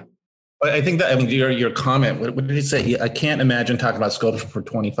 I think that, your comment, what did you say? I can't imagine talking about sculpture for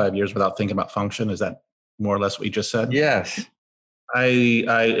 25 years without thinking about function. Is that more or less what you just said? Yes.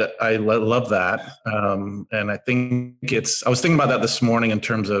 I love that. And I think I was thinking about that this morning in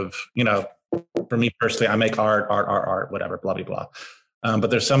terms of, for me personally, I make art, whatever, blah, blah, blah. But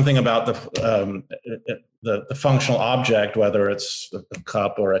there's something about the functional object, whether it's a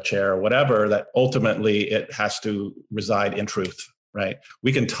cup or a chair or whatever, that ultimately it has to reside in truth, right?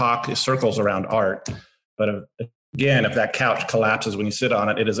 We can talk circles around art, but if again, if that couch collapses when you sit on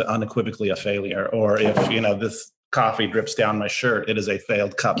it, it is unequivocally a failure. Or if, this coffee drips down my shirt, it is a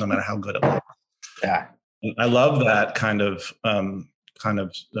failed cup, no matter how good it looks. Yeah. I love that kind of, I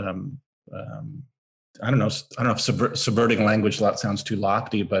don't know if subverting language sounds too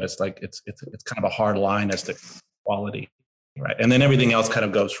lofty, but it's like, it's kind of a hard line as to quality, right? And then everything else kind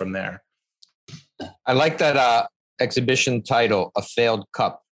of goes from there. I like that exhibition title, A Failed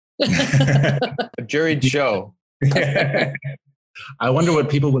Cup. A juried show. I wonder what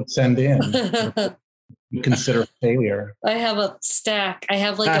people would send in. Consider failure. I have a stack. I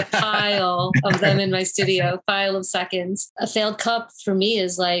have like a pile of them in my studio, pile of seconds. A failed cup for me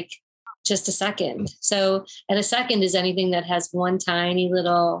is like just a second. So, and a second is anything that has one tiny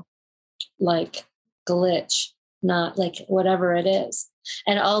little like glitch, not like whatever it is.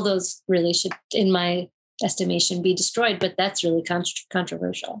 And all those really should, in my estimation, be destroyed. But that's really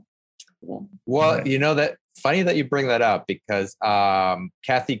controversial. Yeah. Well, that funny that you bring that up, because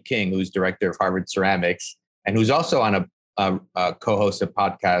Kathy King, who's director of Harvard Ceramics and who's also on a co-host a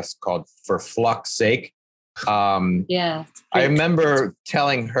podcast called For Flux's Sake. Yeah. I remember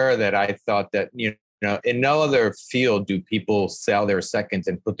telling her that I thought that, in no other field do people sell their seconds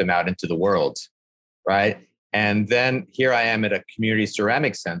and put them out into the world, right? And then here I am at a community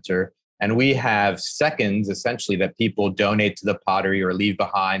ceramics center, and we have seconds essentially that people donate to the pottery or leave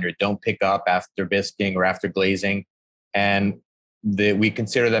behind or don't pick up after bisquing or after glazing. And we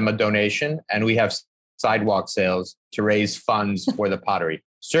consider them a donation, and we have sidewalk sales to raise funds for the pottery.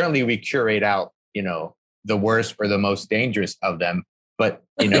 Certainly we curate out, the worst or the most dangerous of them. But,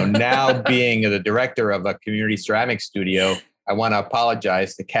 now being the director of a community ceramics studio, I want to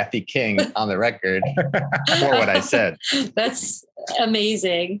apologize to Kathy King on the record for what I said. That's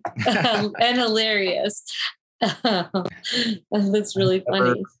amazing and hilarious. That's really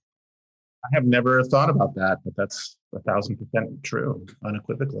funny. I have never thought about that, but that's 1,000% true,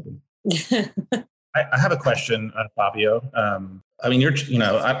 unequivocally. I have a question, Fabio. I mean,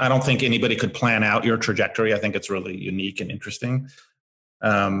 I don't think anybody could plan out your trajectory. I think it's really unique and interesting.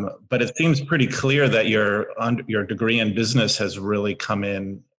 But it seems pretty clear that your degree in business has really come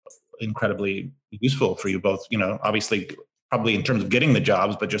in incredibly useful for you both, obviously probably in terms of getting the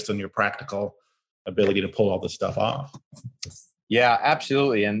jobs, but just in your practical ability to pull all this stuff off. Yeah,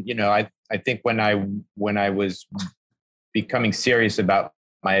 absolutely. And, I think when I was becoming serious about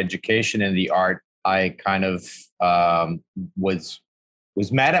my education in the art, I kind of was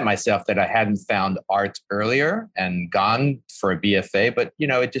mad at myself that I hadn't found art earlier and gone for a BFA, but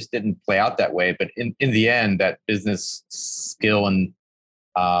it just didn't play out that way. But in the end, that business skill and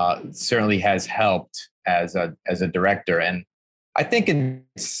certainly has helped as a director. And I think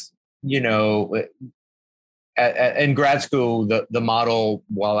it's in grad school, the model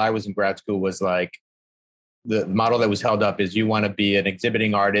while I was in grad school was like the model that was held up is you want to be an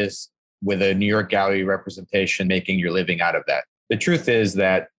exhibiting artist with a New York gallery representation, making your living out of that. The truth is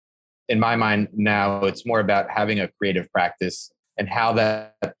that in my mind now, it's more about having a creative practice, and how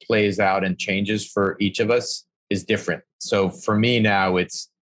that plays out and changes for each of us is different. So for me now, it's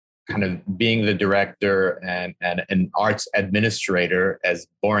kind of being the director and an arts administrator, as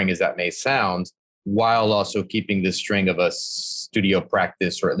boring as that may sound, while also keeping the string of a studio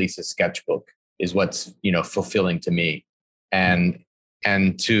practice or at least a sketchbook is what's, fulfilling to me. And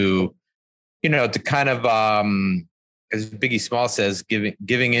to, to kind of, as Biggie Small says,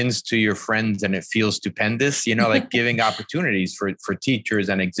 giving ins to your friends and it feels stupendous, like giving opportunities for teachers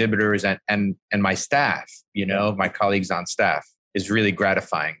and exhibitors and my staff, my colleagues on staff is really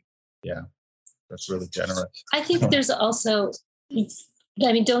gratifying. Yeah, that's really generous. I think there's also,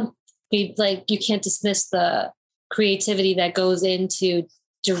 don't be like, you can't dismiss the creativity that goes into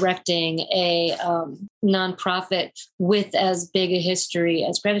directing a nonprofit with as big a history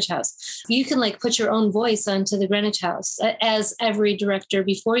as Greenwich House. You can put your own voice onto the Greenwich House, as every director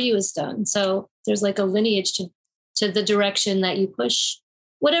before you has done. So there's a lineage to the direction that you push,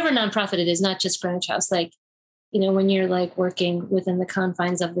 whatever nonprofit it is, not just Greenwich House. When you're working within the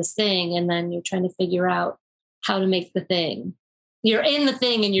confines of this thing, and then you're trying to figure out how to make the thing. You're in the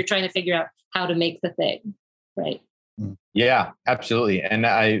thing and you're trying to figure out how to make the thing, right? Yeah, absolutely. And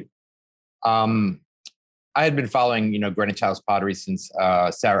I had been following, Greenwich House Pottery since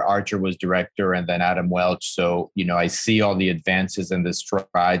Sarah Archer was director, and then Adam Welch. So, I see all the advances and the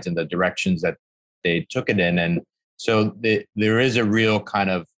strides and the directions that they took it in. And so there is a real kind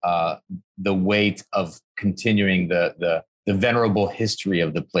of the weight of continuing the venerable history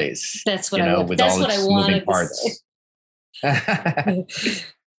of the place. That's what with all its moving parts.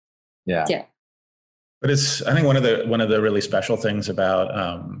 Yeah. But I think one of the really special things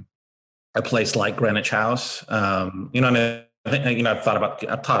about a place like Greenwich House. You know, and I think, you know, I've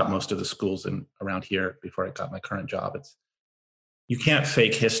taught at most of the schools around here before I got my current job. You can't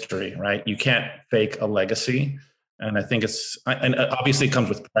fake history, right? You can't fake a legacy. And I think and obviously it comes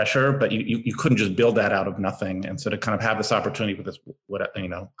with pressure, but you couldn't just build that out of nothing. And so to kind of have this opportunity with this,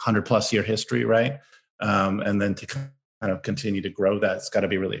 100+ year history, right? And then to kind of continue to grow that, it's got to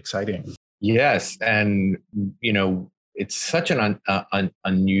be really exciting. Yes. And, you know, it's such an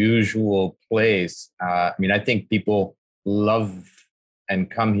unusual place. I mean, I think people love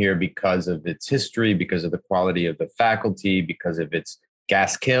and come here because of its history, because of the quality of the faculty, because of its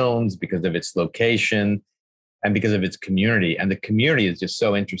gas kilns, because of its location, and because of its community. And the community is just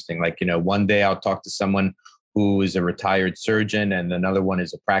so interesting. Like, you know, one day I'll talk to someone who is a retired surgeon, and another one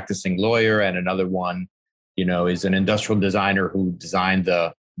is a practicing lawyer, and another one, you know, is an industrial designer who designed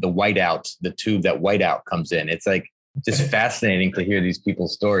the whiteout, the tube that whiteout comes in. It's like just fascinating to hear these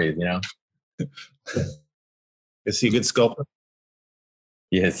people's stories, you know? Is he a good sculptor?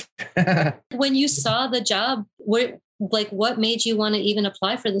 Yes. When you saw the job, what made you want to even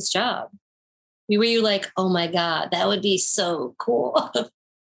apply for this job? Were you like, oh my God, that would be so cool?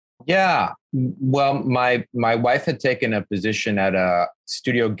 Yeah. Well, my wife had taken a position at a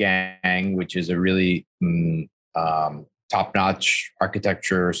Studio Gang, which is a really top-notch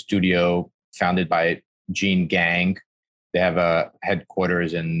architecture studio founded by Gene Gang. They have a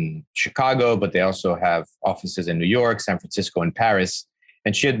headquarters in Chicago, but they also have offices in New York, San Francisco, and Paris.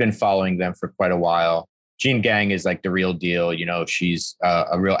 And she had been following them for quite a while. Jean Gang is like the real deal. You know, she's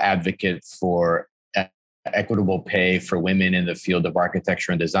a real advocate for equitable pay for women in the field of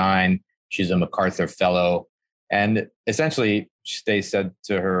architecture and design. She's a MacArthur Fellow. And essentially, they said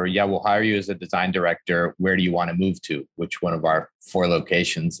to her, yeah, we'll hire you as a design director. Where do you want to move to? Which one of our 4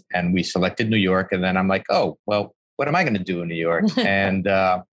 locations? And we selected New York. And then I'm like, oh, well, what am I going to do in New York? And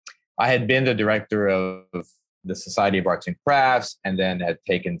I had been the director of the Society of Arts and Crafts, and then had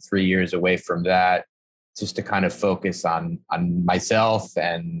taken 3 years away from that just to kind of focus on myself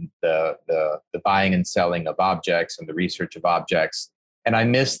and the buying and selling of objects and the research of objects. And I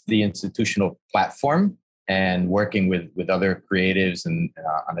missed the institutional platform and working with other creatives and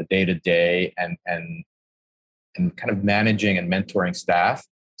on a day-to-day and kind of managing and mentoring staff.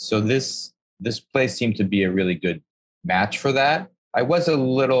 So this place seemed to be a really good match for that. I was a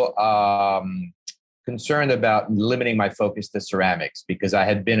little concerned about limiting my focus to ceramics because I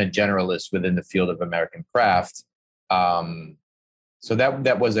had been a generalist within the field of American craft. So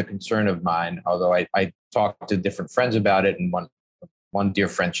that was a concern of mine, although I talked to different friends about it. And one dear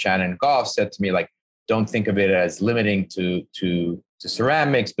friend, Shannon Goff, said to me, like, don't think of it as limiting to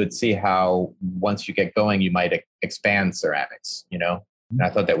ceramics, but see how once you get going, you might expand ceramics, you know? And I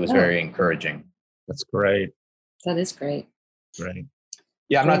thought that was very encouraging. That's great. That is great. Great.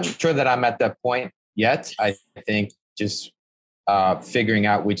 Yeah, I'm not sure that I'm at that point yet. I think just figuring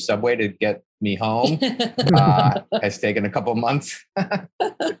out which subway to get me home has taken a couple months.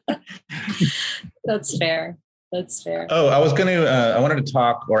 That's fair. That's fair. Oh, I wanted to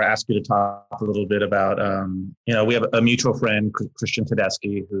talk or ask you to talk a little bit about, we have a mutual friend, Christian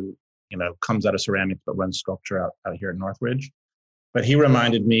Tedeschi, who, comes out of ceramics, but runs sculpture out here in Northridge. But he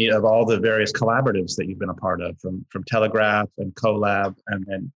reminded me of all the various collaboratives that you've been a part of, from Telegraph and CoLab, and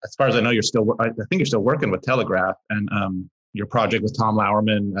then, as far as I know, I think you're still working with Telegraph and your project with Tom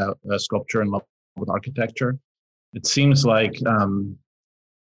Lauerman, Sculpture and Love with Architecture. It seems like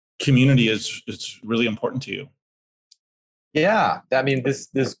community is really important to you. Yeah, I mean,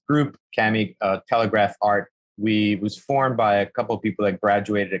 this group, Cami, Telegraph Art, was formed by a couple of people that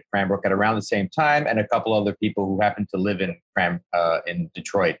graduated at Cranbrook at around the same time, and a couple other people who happened to live in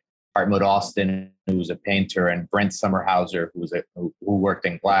Detroit. Hartmut Austin, who was a painter, and Brent Summerhauser, who worked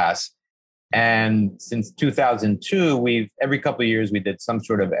in glass. And since 2002, every couple of years we did some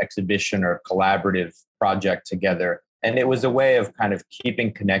sort of exhibition or collaborative project together, and it was a way of kind of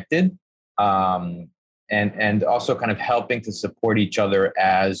keeping connected. And also kind of helping to support each other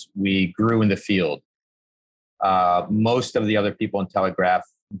as we grew in the field. Most of the other people in Telegraph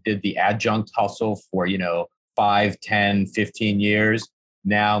did the adjunct hustle for, 5, 10, 15 years.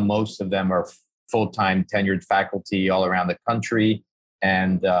 Now, most of them are full-time tenured faculty all around the country.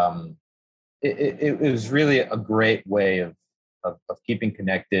 And it was really a great way of keeping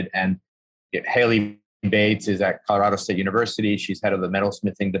connected. And Haley Bates is at Colorado State University. She's head of the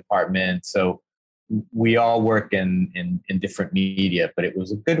metalsmithing department. So we all work in different media, but it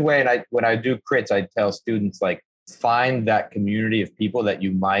was a good way. And when I do crits, I tell students, like, find that community of people that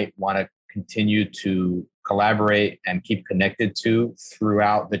you might want to continue to collaborate and keep connected to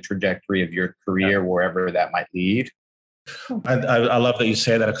throughout the trajectory of your career, wherever that might lead. I love that you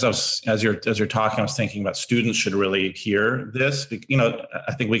say that, because as you're talking, I was thinking about students should really hear this.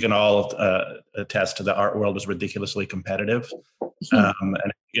 I think we can all attest to the art world is ridiculously competitive, and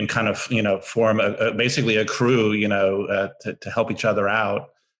you can kind of form basically a crew to help each other out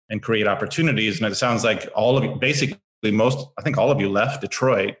and create opportunities. And it sounds like all of you, basically I think all of you left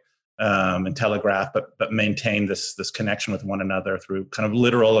Detroit and Telegraph, but maintain this connection with one another through kind of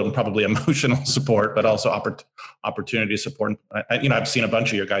literal and probably emotional support, but also opportunity support. I've seen a bunch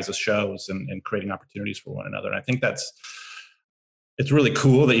of your guys' shows and creating opportunities for one another. And I think it's really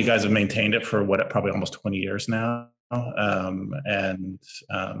cool that you guys have maintained it for probably almost 20 years now. It's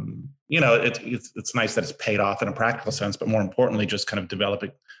nice that it's paid off in a practical sense, but more importantly, just kind of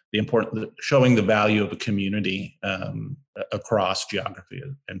developing showing the value of a community across geography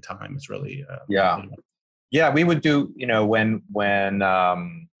and time is really we would do when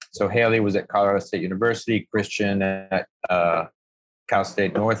so Haley was at Colorado State University, Christian at Cal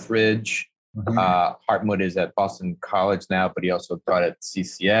State Northridge. Hartmut is at Boston College now, but he also taught at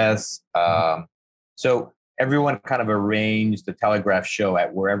CCS. So everyone kind of arranged the Telegraph show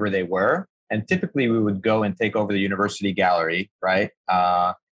at wherever they were. And typically we would go and take over the university gallery, right?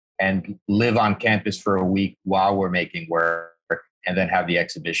 And live on campus for a week while we're making work, and then have the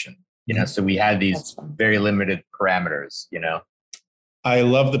exhibition. So we had these very limited parameters, I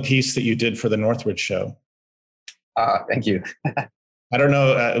love the piece that you did for the Northridge show. Thank you. I don't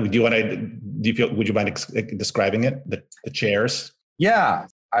know. Would you mind describing it? The chairs? Yeah.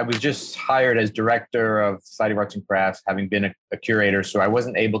 I was just hired as director of Society of Arts and Crafts, having been a curator. So I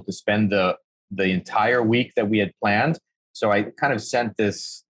wasn't able to spend the entire week that we had planned. So I kind of sent the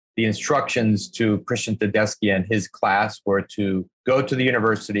instructions to Christian Tedeschi and his class were to go to the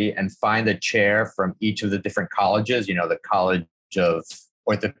university and find a chair from each of the different colleges, the College of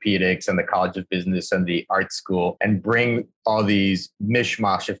Orthopedics and the College of Business and the art school, and bring all these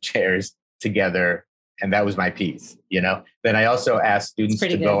mishmash of chairs together. And that was my piece, Then I also asked students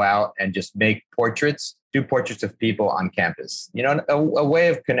to go out and just make do portraits of people on campus, a way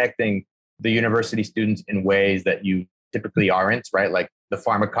of connecting the university students in ways that you typically aren't, right? Like the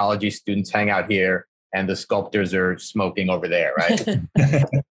pharmacology students hang out here and the sculptors are smoking over there, right?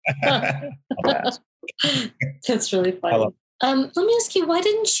 That's really funny. Let me ask you, why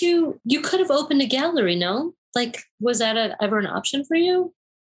didn't you could have opened a gallery, no? Like, was that ever an option for you?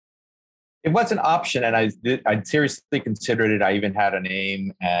 It was an option, and I seriously considered it. I even had a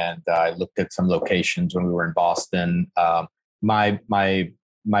name, and I looked at some locations when we were in Boston. My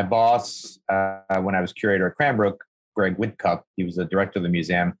boss, when I was curator at Cranbrook, Greg Whitcup, he was the director of the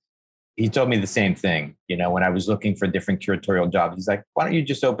museum. He told me the same thing. When I was looking for different curatorial jobs, he's like, "Why don't you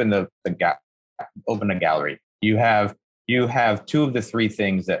just open open a gallery? You have two of the three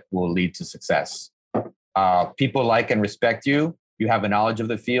things that will lead to success. People like and respect you. You have a knowledge of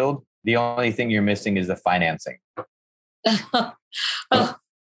the field. The only thing you're missing is the financing."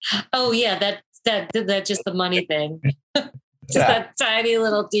 Oh yeah, that just the money thing. That tiny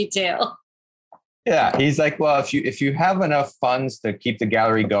little detail. Yeah, he's like, well, if you have enough funds to keep the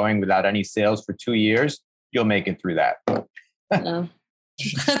gallery going without any sales for 2 years, you'll make it through that. Oh.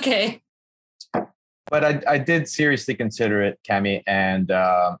 Okay. But I did seriously consider it, Cami, and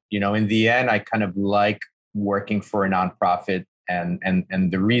in the end, I kind of like working for a nonprofit. And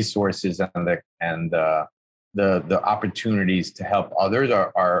the resources and the opportunities to help others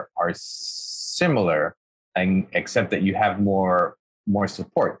are similar, and except that you have more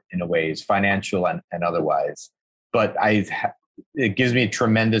support in a ways, financial and otherwise. But it gives me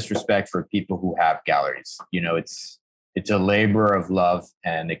tremendous respect for people who have galleries. It's a labor of love,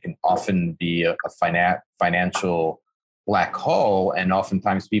 and it can often be a financial black hole. And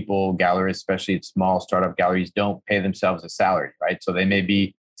oftentimes galleries, especially at small startup galleries, don't pay themselves a salary, right? So they may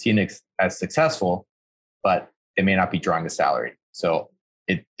be seen as successful, but they may not be drawing a salary. So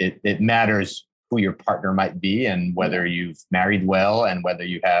it matters who your partner might be and whether you've married well and whether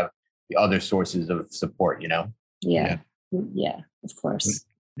you have the other sources of support, Yeah, of course.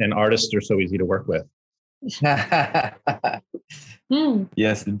 And artists are so easy to work with.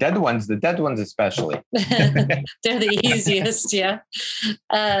 Yes, the dead ones especially. They're the easiest. Yeah.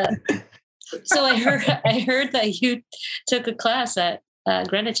 So I heard that you took a class at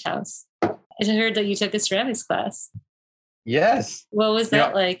Greenwich House. I heard that you took a ceramics class. Yes. What was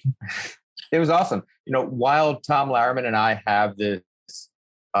that like? It was awesome. While Tom Larriman and I have this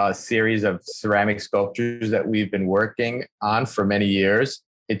series of ceramic sculptures that we've been working on for many years,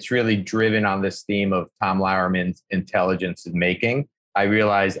 it's really driven on this theme of Tom Larriman's intelligence in making. I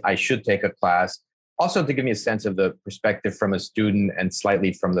realized I should take a class, also to give me a sense of the perspective from a student and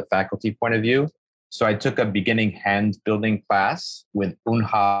slightly from the faculty point of view. So I took a beginning hand building class with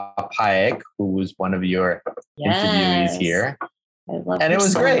Unha Paek, who was one of your interviewees here. I love and it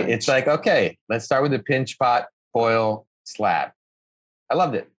was so great. much. It's like, okay, let's start with the pinch pot, foil, slab. I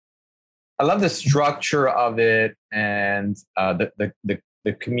loved it. I love the structure of it and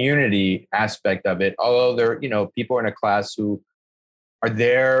the community aspect of it. Although there, people in a class who are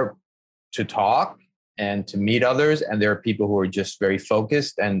there to talk and to meet others, and there are people who are just very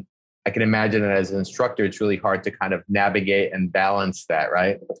focused. And I can imagine that as an instructor, it's really hard to kind of navigate and balance that,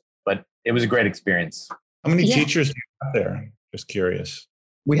 right? But it was a great experience. How many teachers do you have there? Just curious.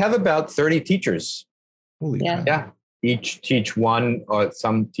 We have about 30 teachers. Holy cow. Yeah. Each teach one, or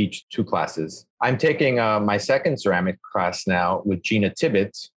some teach 2 classes. I'm taking my second ceramic class now with Gina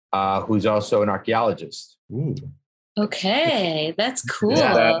Tibbett, who's also an archaeologist. Ooh. Okay, that's cool.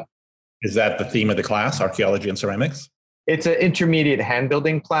 Is that the theme of the class, archaeology and ceramics? It's an intermediate hand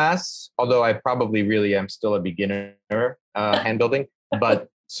building class, although I probably really am still a beginner hand building, but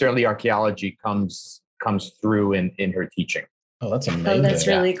certainly archaeology comes through in her teaching. Oh, that's amazing. Oh, that's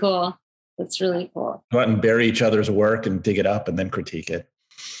really cool. That's really cool. Go out and bury each other's work and dig it up and then critique it.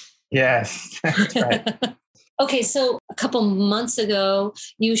 Yes, that's right. Okay, so a couple months ago,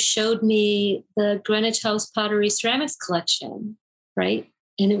 you showed me the Greenwich House Pottery Ceramics collection, right?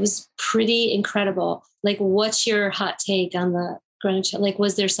 And it was pretty incredible. Like, what's your hot take on the Greenwich? Like,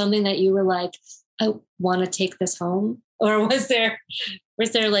 was there something that you were like, I want to take this home? Or was there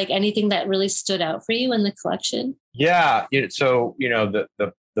like anything that really stood out for you in the collection? Yeah. So,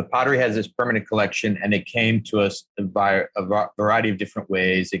 the pottery has this permanent collection, and it came to us by a variety of different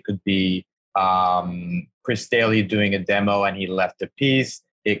ways. It could be Chris Daly doing a demo and he left a piece.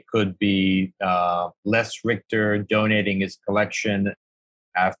 It could be Les Richter donating his collection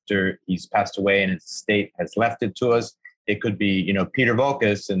after he's passed away and his estate has left it to us. It could be, Peter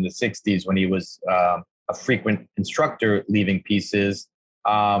Volkas in the 60s when he was a frequent instructor leaving pieces.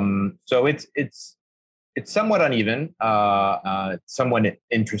 So it's somewhat uneven, somewhat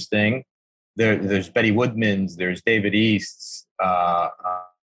interesting. There's Betty Woodman's, there's David East's.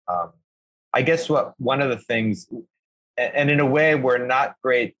 I guess one of the things, and in a way, we're not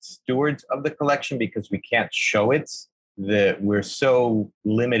great stewards of the collection because we can't show it. That we're so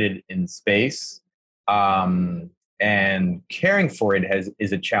limited in space, and caring for it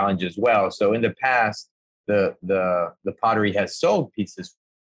is a challenge as well. So in the past, the pottery has sold pieces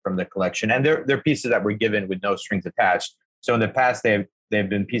from the collection, and they're pieces that were given with no strings attached. So in the past, they've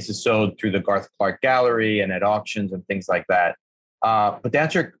been pieces sold through the Garth Clark Gallery and at auctions and things like that. But to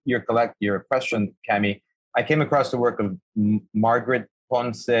answer your question, Cami, I came across the work of Margaret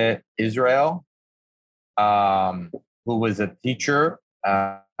Ponce Israel, who was a teacher,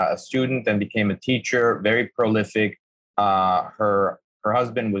 a student, and became a teacher, very prolific. Her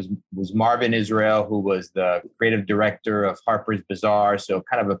husband was Marvin Israel, who was the creative director of Harper's Bazaar, so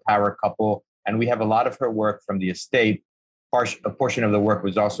kind of a power couple. And we have a lot of her work from the estate. A portion of the work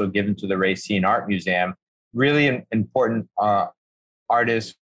was also given to the Racine Art Museum. Really important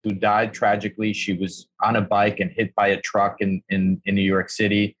artist who died tragically. She was on a bike and hit by a truck in New York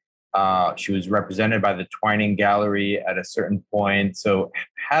City. She was represented by the Twining Gallery at a certain point. So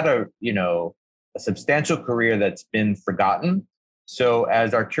had a substantial career that's been forgotten. So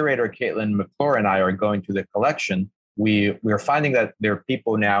as our curator, Caitlin McClure, and I are going through the collection, we're finding that there are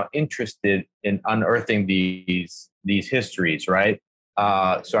people now interested in unearthing these histories, right?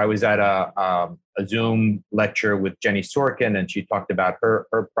 So I was at a Zoom lecture with Jenny Sorkin, and she talked about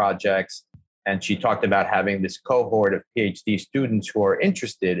her projects. And she talked about having this cohort of PhD students who are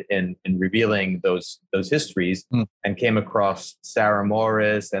interested in revealing those histories, and came across Sarah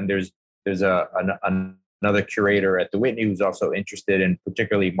Morris. And there's another curator at the Whitney who's also interested in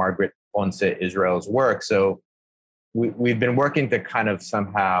particularly Margaret Ponce Israel's work. So we've been working to kind of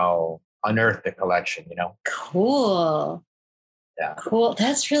somehow unearth the collection, Cool. Yeah. Cool.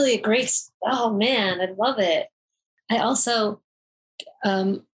 That's really great. Oh man, I love it. I also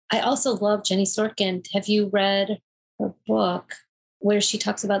love Jenny Sorkin. Have you read her book where she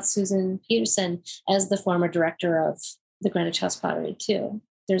talks about Susan Peterson as the former director of the Greenwich House Pottery too?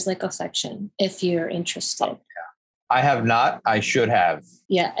 There's like a section if you're interested. Oh, yeah. I have not. I should have.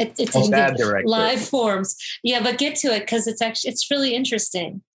 Yeah, it's in the live forms. Yeah, but get to it because it's really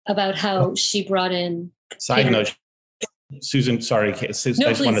interesting about how she brought in. Side note, Susan. Sorry, Susan, no,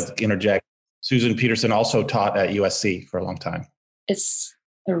 I just wanted to interject. Susan Peterson also taught at USC for a long time. It's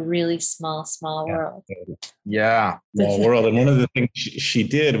a really small world. Yeah. Small world. And one of the things she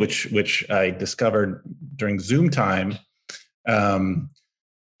did, which I discovered during Zoom time,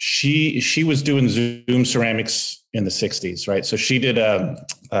 she was doing Zoom ceramics in the 60s, right? So she did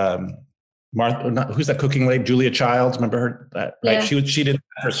Martha, who's that cooking lady? Julia Childs, remember her? Right? Yeah. She did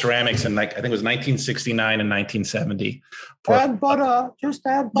that for ceramics in, like, I think it was 1969 and 1970. Add butter, just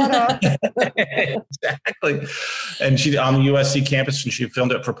add butter. Exactly. And she on the USC campus, and she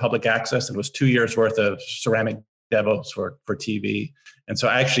filmed it for public access. It was 2 years worth of ceramic demos for TV. And so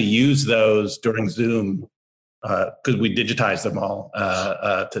I actually used those during Zoom because we digitized them all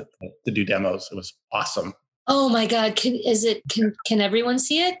to do demos. It was awesome. Oh my God! Can everyone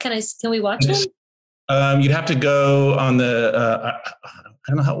see it? Can we watch it? You'd have to go on the. I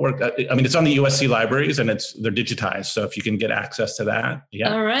don't know how it works. I mean, it's on the USC libraries, and they're digitized. So if you can get access to that,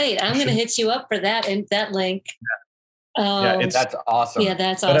 yeah. All right, I'm going to hit you up for that and that link. That's awesome. Yeah,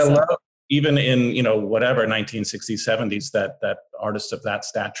 that's but awesome. I love, even in whatever 1960s, 70s, that artists of that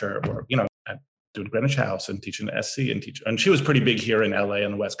stature were doing Greenwich House and teaching the SC and she was pretty big here in LA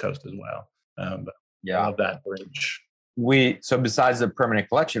and the West Coast as well. But I love that bridge. So besides the permanent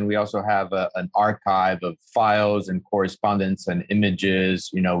collection, we also have an archive of files and correspondence and images.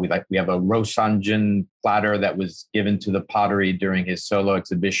 We have a Rosanjan platter that was given to the pottery during his solo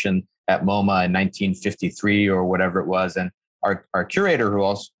exhibition at MoMA in 1953 or whatever it was. And our curator, who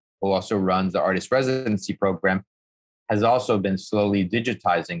also runs the artist residency program, has also been slowly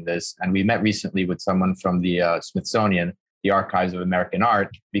digitizing this. And we met recently with someone from the Smithsonian, the Archives of American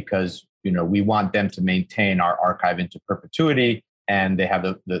Art, because we want them to maintain our archive into perpetuity, and they have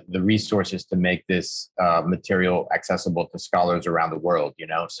the resources to make this material accessible to scholars around the world.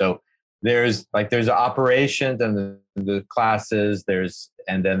 So there's operations and the classes,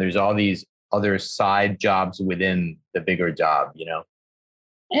 and then there's all these other side jobs within the bigger job.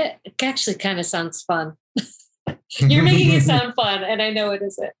 It actually kind of sounds fun. You're making it sound fun, and I know it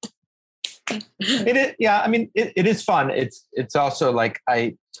isn't. It is, yeah. I mean, it is fun. It's also like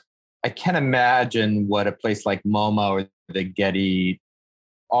I can't imagine what a place like MoMA or the Getty,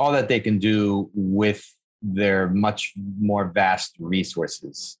 all that they can do with their much more vast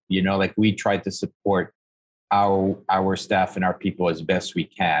resources. Like we try to support our staff and our people as best we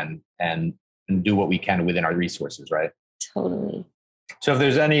can and do what we can within our resources, right? Totally. So if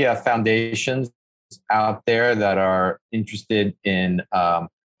there's any foundations out there that are interested in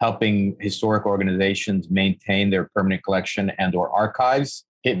helping historic organizations maintain their permanent collection and or archives,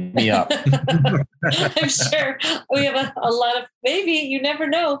 hit me up. I'm sure we have a lot of, maybe, you never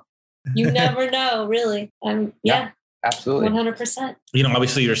know. You never know, really. Yeah, absolutely. 100%.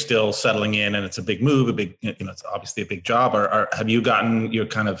 Obviously you're still settling in and it's a big move, it's obviously a big job. Have you gotten your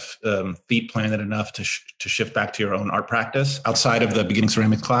kind of feet planted enough to shift back to your own art practice outside of the beginning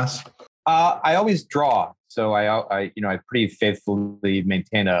ceramics class? I always draw. So I pretty faithfully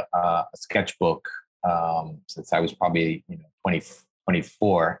maintain a sketchbook since I was probably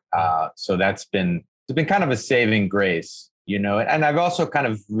 24. So it's been kind of a saving grace, and I've also kind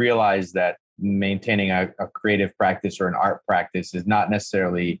of realized that maintaining a creative practice or an art practice doesn't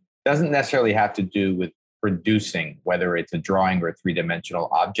necessarily have to do with producing, whether it's a drawing or a three-dimensional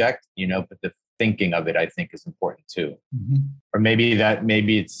object, but the thinking of it, I think, is important too. Mm-hmm. Or maybe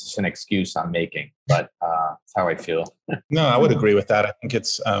it's just an excuse I'm making, but that's how I feel. No, I would agree with that. I think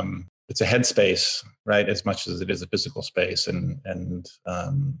it's a headspace, right? As much as it is a physical space. And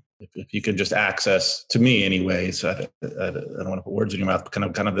if you could just access, to me anyways, I don't want to put words in your mouth, but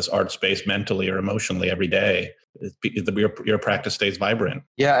kind of this art space mentally or emotionally every day, your practice stays vibrant.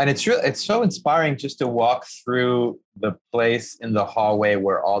 Yeah. And it's so inspiring just to walk through the place in the hallway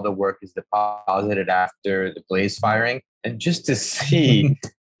where all the work is deposited after the glaze firing, and just to see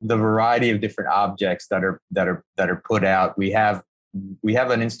the variety of different objects that are put out. We have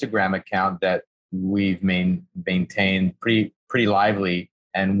an Instagram account that we've maintained pretty lively.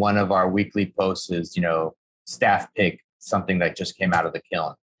 And one of our weekly posts is, staff pick something that just came out of the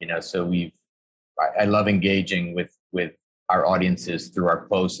kiln, so I love engaging with our audiences through our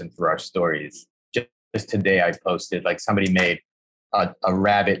posts and through our stories. Just today I posted, like, somebody made a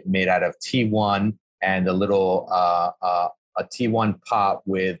rabbit made out of T1 and a little, a T1 pot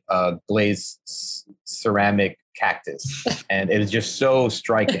with a glazed ceramic cactus. And it is just so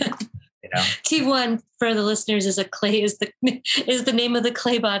striking. T1 for the listeners is the name of the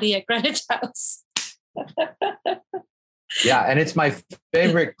clay body at Greenwich House. Yeah, and it's my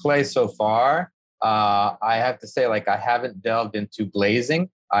favorite clay so far. I have to say, I haven't delved into glazing.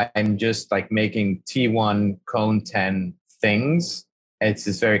 I'm just making T1 cone 10 things. It's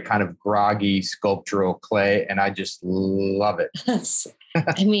this very kind of groggy sculptural clay, and I just love it.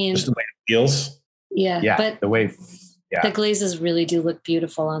 I mean, just the way it feels. Yeah, but the way. Yeah. The glazes really do look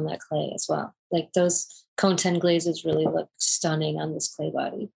beautiful on that clay as well. Those cone 10 glazes really look stunning on this clay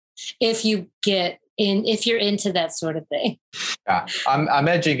body. If you get if you're into that sort of thing. Yeah, I'm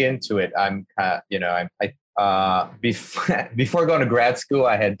edging into it. Before going to grad school,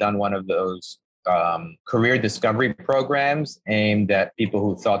 I had done one of those career discovery programs aimed at people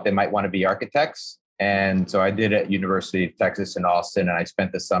who thought they might want to be architects. And so I did at University of Texas in Austin, and I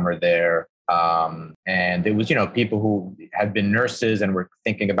spent the summer there. And it was, people who had been nurses and were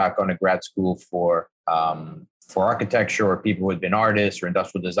thinking about going to grad school for architecture, or people who had been artists or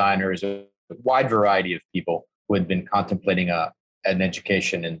industrial designers, a wide variety of people who had been contemplating an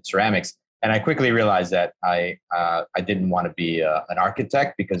education in ceramics. And I quickly realized that I didn't want to be an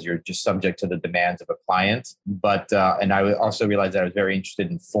architect, because you're just subject to the demands of a client. And I also realized that I was very interested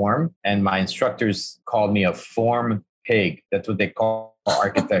in form. And my instructors called me a form pig. That's what they call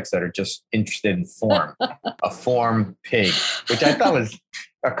architects that are just interested in form. A form pig, which I thought was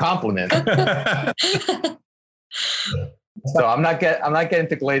a compliment. So I'm not getting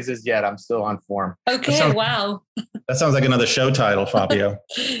to glazes yet. I'm still on form. Okay. Wow. That sounds like another show title, Fabio.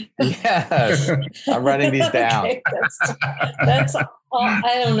 Yes. I'm writing these down. Okay, that's all.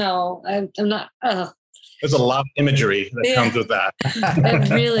 I don't know. I'm not. There's a lot of imagery that comes with that.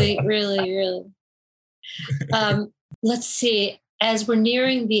 Really, really, really. Let's see. As we're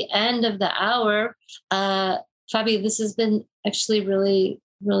nearing the end of the hour, Fabio, this has been actually really,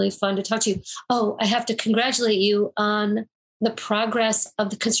 really fun to talk to you. Oh, I have to congratulate you on the progress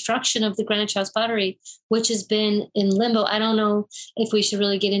of the construction of the Greenwich House Pottery, which has been in limbo. I don't know if we should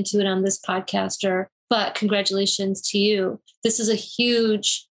really get into it on this podcast, but congratulations to you. This is a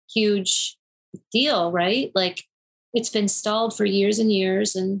huge, huge deal, right? Like, it's been stalled for years and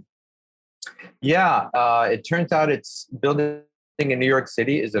years. And yeah, it turns out it's building in New York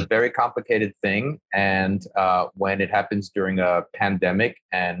City is a very complicated thing. And when it happens during a pandemic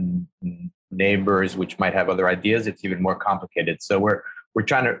and neighbors, which might have other ideas, it's even more complicated. So we're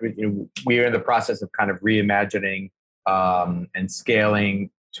trying to, we're in the process of kind of reimagining and scaling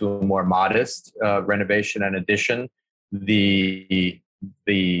to a more modest renovation and addition. The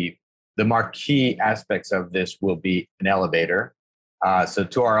marquee aspects of this will be an elevator. So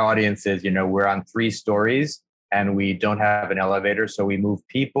to our audiences, we're on 3 stories and we don't have an elevator. So we move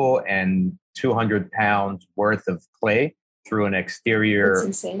people and 200 pounds worth of clay through an exterior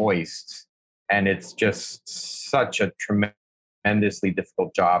hoist. And it's just such a tremendously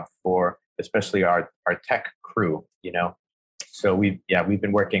difficult job for especially our tech crew, So we've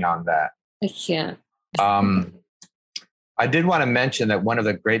been working on that. Yeah. I did want to mention that one of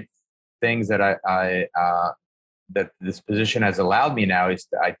the great things that that this position has allowed me now is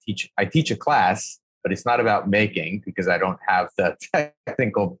that I teach a class, but it's not about making, because I don't have the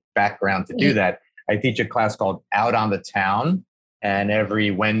technical background to do that. I teach a class called Out on the Town. And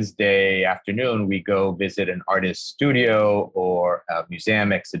every Wednesday afternoon, we go visit an artist's studio or a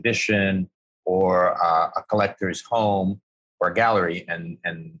museum exhibition or a collector's home or a gallery and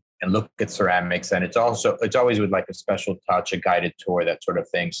look at ceramics. And it's always with like a special touch, a guided tour, that sort of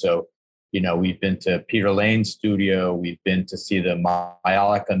thing. So, we've been to Peter Lane's studio. We've been to see the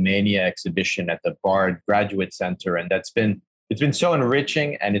Myolica Mania exhibition at the Bard Graduate Center. And it's been so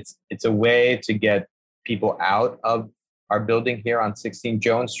enriching. And it's a way to get people out of our building here on 16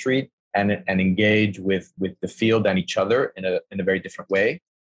 Jones Street and engage with the field and each other in a very different way.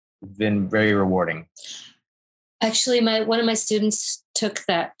 It's been very rewarding. Actually, one of my students took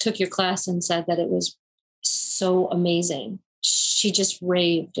your class and said that it was so amazing. She just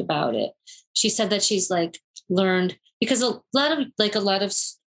raved about it. She said that she's learned, because a lot of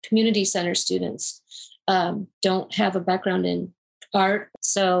community center students don't have a background in art.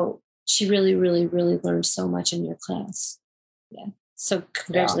 So she really, really, really learned so much in your class. Yeah. So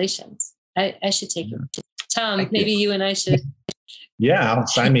congratulations. Yeah. I should take you. Tom, maybe you and I should. Yeah,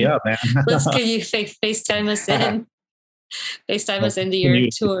 sign me up, man. Let's give you FaceTime us in. FaceTime us into your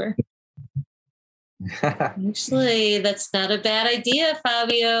tour. Actually, that's not a bad idea,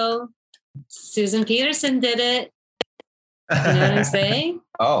 Fabio. Susan Peterson did it. You know what I'm saying?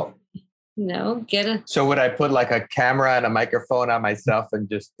 Oh. So would I put like a camera and a microphone on myself and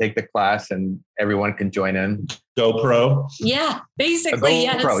just take the class and everyone can join in? GoPro? Yeah, basically,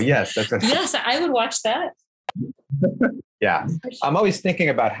 yes. GoPro, yes. Yes, I would watch that. Yeah. I'm always thinking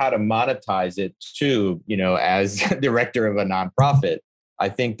about how to monetize it too, as director of a nonprofit. I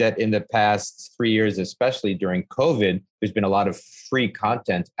think that in the past 3 years, especially during COVID, there's been a lot of free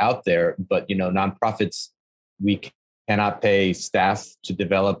content out there, but, nonprofits, we cannot pay staff to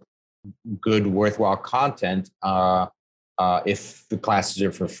develop good, worthwhile content if the classes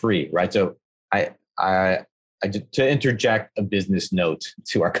are for free, right? So I to interject a business note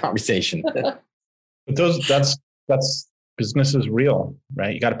to our conversation. But that's business is real,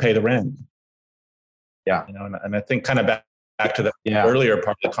 right? You got to pay the rent. Yeah. And I think kind of back to the earlier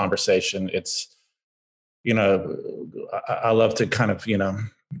part of the conversation, it's, I love to kind of,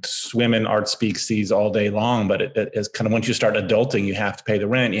 swim in art speak seas all day long, but it is kind of, once you start adulting, you have to pay the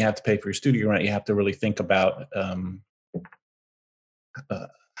rent, you have to pay for your studio rent, you have to really think about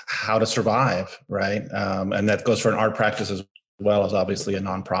how to survive, right? And that goes for an art practice as well as obviously a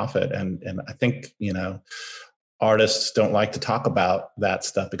nonprofit. And I think, artists don't like to talk about that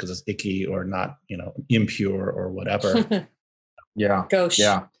stuff because it's icky or not, impure or whatever. Yeah. Gauche.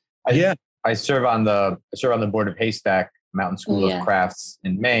 Yeah. I serve on the board of Haystack Mountain School of Crafts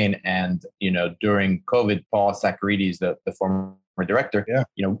in Maine. And, during COVID, Paul Saccharides, the former director,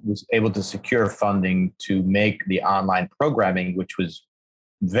 was able to secure funding to make the online programming, which was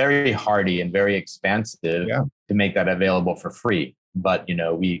very hardy and very expansive, to make that available for free. But,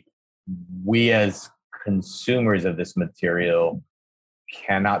 we as consumers of this material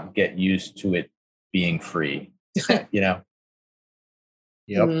cannot get used to it being free, Yep.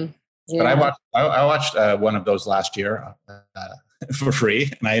 Mm-hmm. Yeah. But I watched one of those last year for free,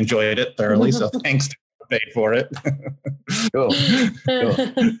 and I enjoyed it thoroughly. So thanks to paid for it. Cool.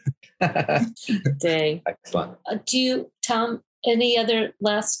 Dang. Excellent. Do you, Tom, any other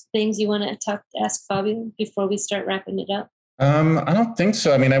last things you want to ask Fabio before we start wrapping it up? I don't think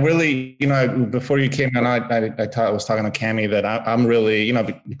so. I mean, I really, before you came on, I was talking to Cammie that I'm really,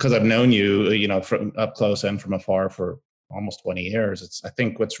 because I've known you, from up close and from afar for almost 20 years. I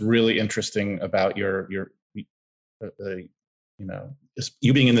think what's really interesting about your just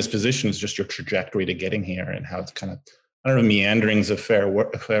you being in this position is just your trajectory to getting here, and how it's kind of, I don't know, meandering's a fair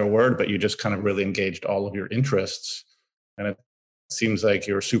word, but you just kind of really engaged all of your interests. And it seems like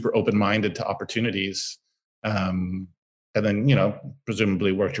you're super open-minded to opportunities. And then,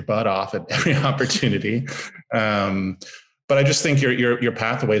 presumably worked your butt off at every opportunity. But I just think your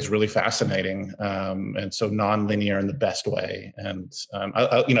pathway is really fascinating, and so nonlinear in the best way. And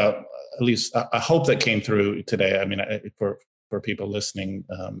at least I hope that came through today. I mean, for people listening,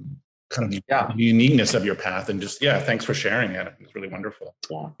 kind of the uniqueness of your path, and just thanks for sharing it. It's really wonderful.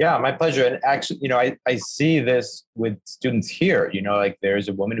 Yeah, my pleasure. And actually, I see this with students here. Like there's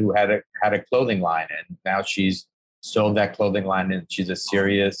a woman who had a clothing line, and now she's sold that clothing line, and she's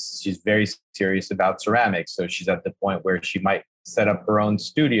very serious about ceramics. So she's at the point where she might set up her own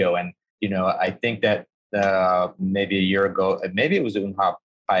studio. And, I think that maybe a year ago, maybe it was Unha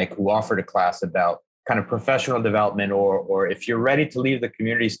Pike who offered a class about kind of professional development, or if you're ready to leave the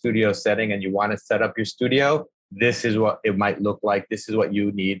community studio setting and you want to set up your studio, this is what it might look like. This is what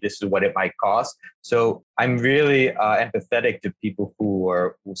you need. This is what it might cost. So I'm really empathetic to people who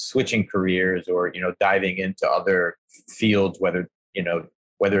are switching careers or, diving into other fields, whether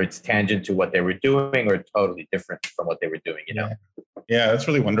it's tangent to what they were doing or totally different from what they were doing, Yeah, that's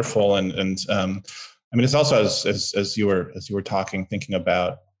really wonderful. And I mean, it's also as you were talking, thinking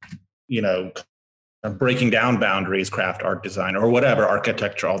about, breaking down boundaries, craft, art, design, or whatever,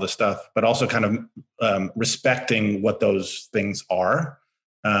 architecture, all this stuff, but also kind of respecting what those things are,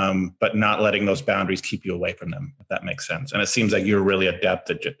 but not letting those boundaries keep you away from them, if that makes sense. And it seems like you're really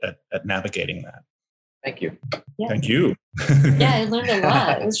adept at navigating that. Thank you. Yeah. Thank you. Yeah, I learned a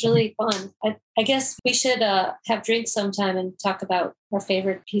lot. It was really fun. I guess we should have drinks sometime and talk about our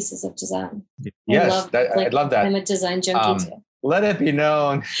favorite pieces of design. Yes, I'd love that. I'm a design junkie too. Let it be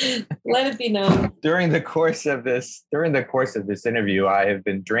known. Let it be known. During the course of this interview, I have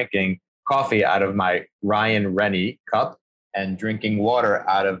been drinking coffee out of my Ryan Rennie cup and drinking water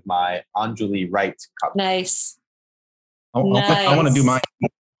out of my Anjali Wright cup. Nice. I want to do my.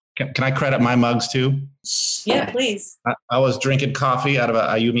 Can I credit my mugs too? Yeah, please. I was drinking coffee out of a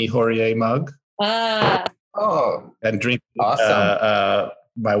Ayumi Horie mug. And drinking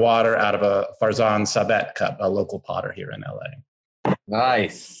my water out of a Farzan Sabet cup, a local potter here in LA.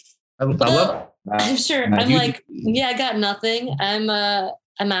 Nice. I love. I'm sure. I'm like, I got nothing. I'm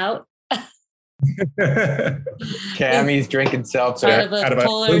out. Cammie's drinking seltzer out of a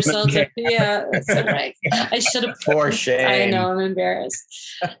polar seltzer. Yeah, that's right. I should have. For shame. I know. I'm embarrassed.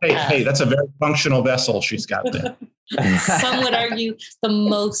 Hey, that's a very functional vessel she's got there. Some would argue the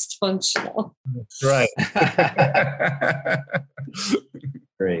most functional. That's right.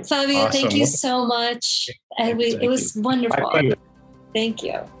 Great. Fabio, Awesome. Thank you so much. It was wonderful. Thank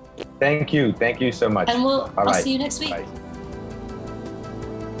you. Thank you. Thank you so much. And I'll see you next week. Bye.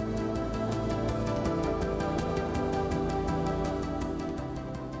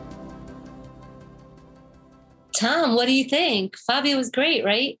 Tom, what do you think? Fabio was great,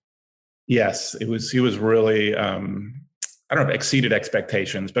 right? Yes, it was. He was really, I don't know, exceeded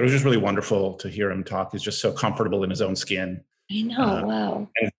expectations, but it was just really wonderful to hear him talk. He's just so comfortable in his own skin. I know. Wow.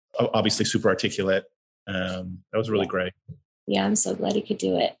 And obviously super articulate. That was really great. Yeah, I'm so glad he could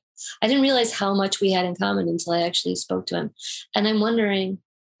do it. I didn't realize how much we had in common until I actually spoke to him. And I'm wondering,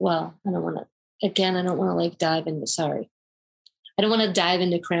 well, I don't want to like dive into, I don't want to dive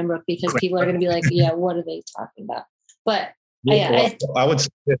into Cranbrook because people are going to be like, yeah, what are they talking about? But I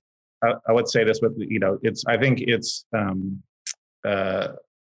would say this, but I think it's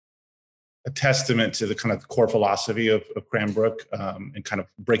a testament to the kind of core philosophy of Cranbrook, and kind of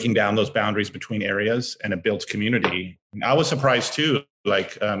breaking down those boundaries between areas, and it builds community. And I was surprised too,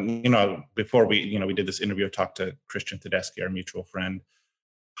 like, before we did this interview, I talked to Christian Tedeschi, our mutual friend,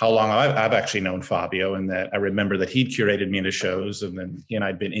 how long I've actually known Fabio, and that I remember that he'd curated me into shows, and then he and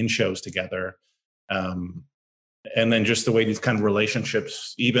I'd been in shows together. And then just the way these kind of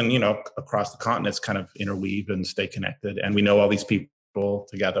relationships, even, across the continents, kind of interweave and stay connected. And we know all these people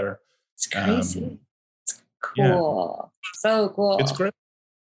together. It's crazy. It's cool. Yeah. So cool. It's great.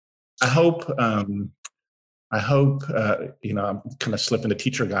 I hope, I'm kind of slipping to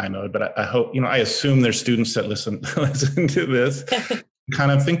teacher guy mode, but I hope, I assume there's students that listen to this, kind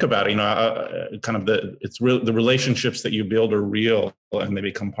of think about it, the relationships that you build are real and they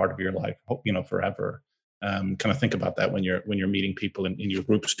become part of your life, forever. Kind of think about that when you're meeting people in your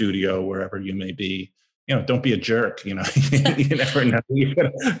group studio, wherever you may be. Don't be a jerk. You never know who you're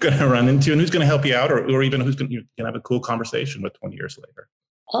gonna run into, and who's gonna help you out, or even who's gonna have a cool conversation with 20 years later.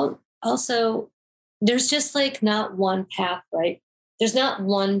 Also, there's just like not one path, right? There's not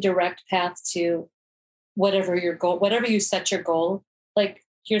one direct path to whatever your goal, whatever you set your goal. Like,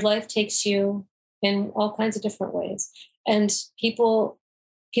 your life takes you in all kinds of different ways, and people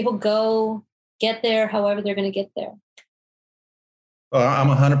get there however they're going to get there. Well, I'm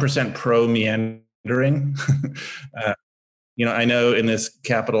 100% pro meandering. I know in this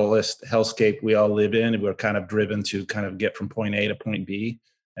capitalist hellscape we all live in, we're kind of driven to kind of get from point A to point B,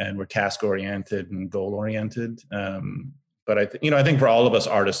 and we're task oriented and goal oriented. But I think for all of us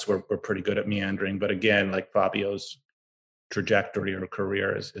artists, we're pretty good at meandering. But again, like Fabio's trajectory or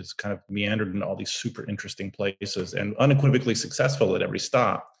career is kind of meandered in all these super interesting places and unequivocally successful at every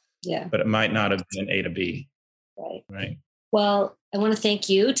stop. Yeah. But it might not have been A to B. Right. Well, I want to thank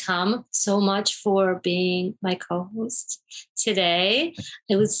you, Tom, so much for being my co-host today.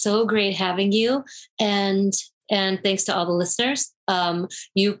 It was so great having you. And thanks to all the listeners.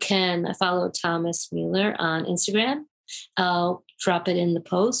 You can follow Thomas Mueller on Instagram. I'll drop it in the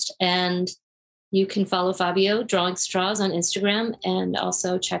post. And you can follow Fabio Drawing Straws on Instagram, and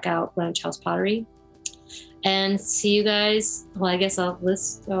also check out Greenwich House Pottery. And see you guys. Well, I guess I'll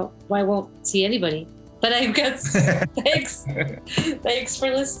list. Oh, I won't see anybody. But I guess thanks. Thanks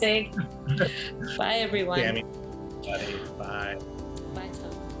for listening. Bye, everyone. Bye.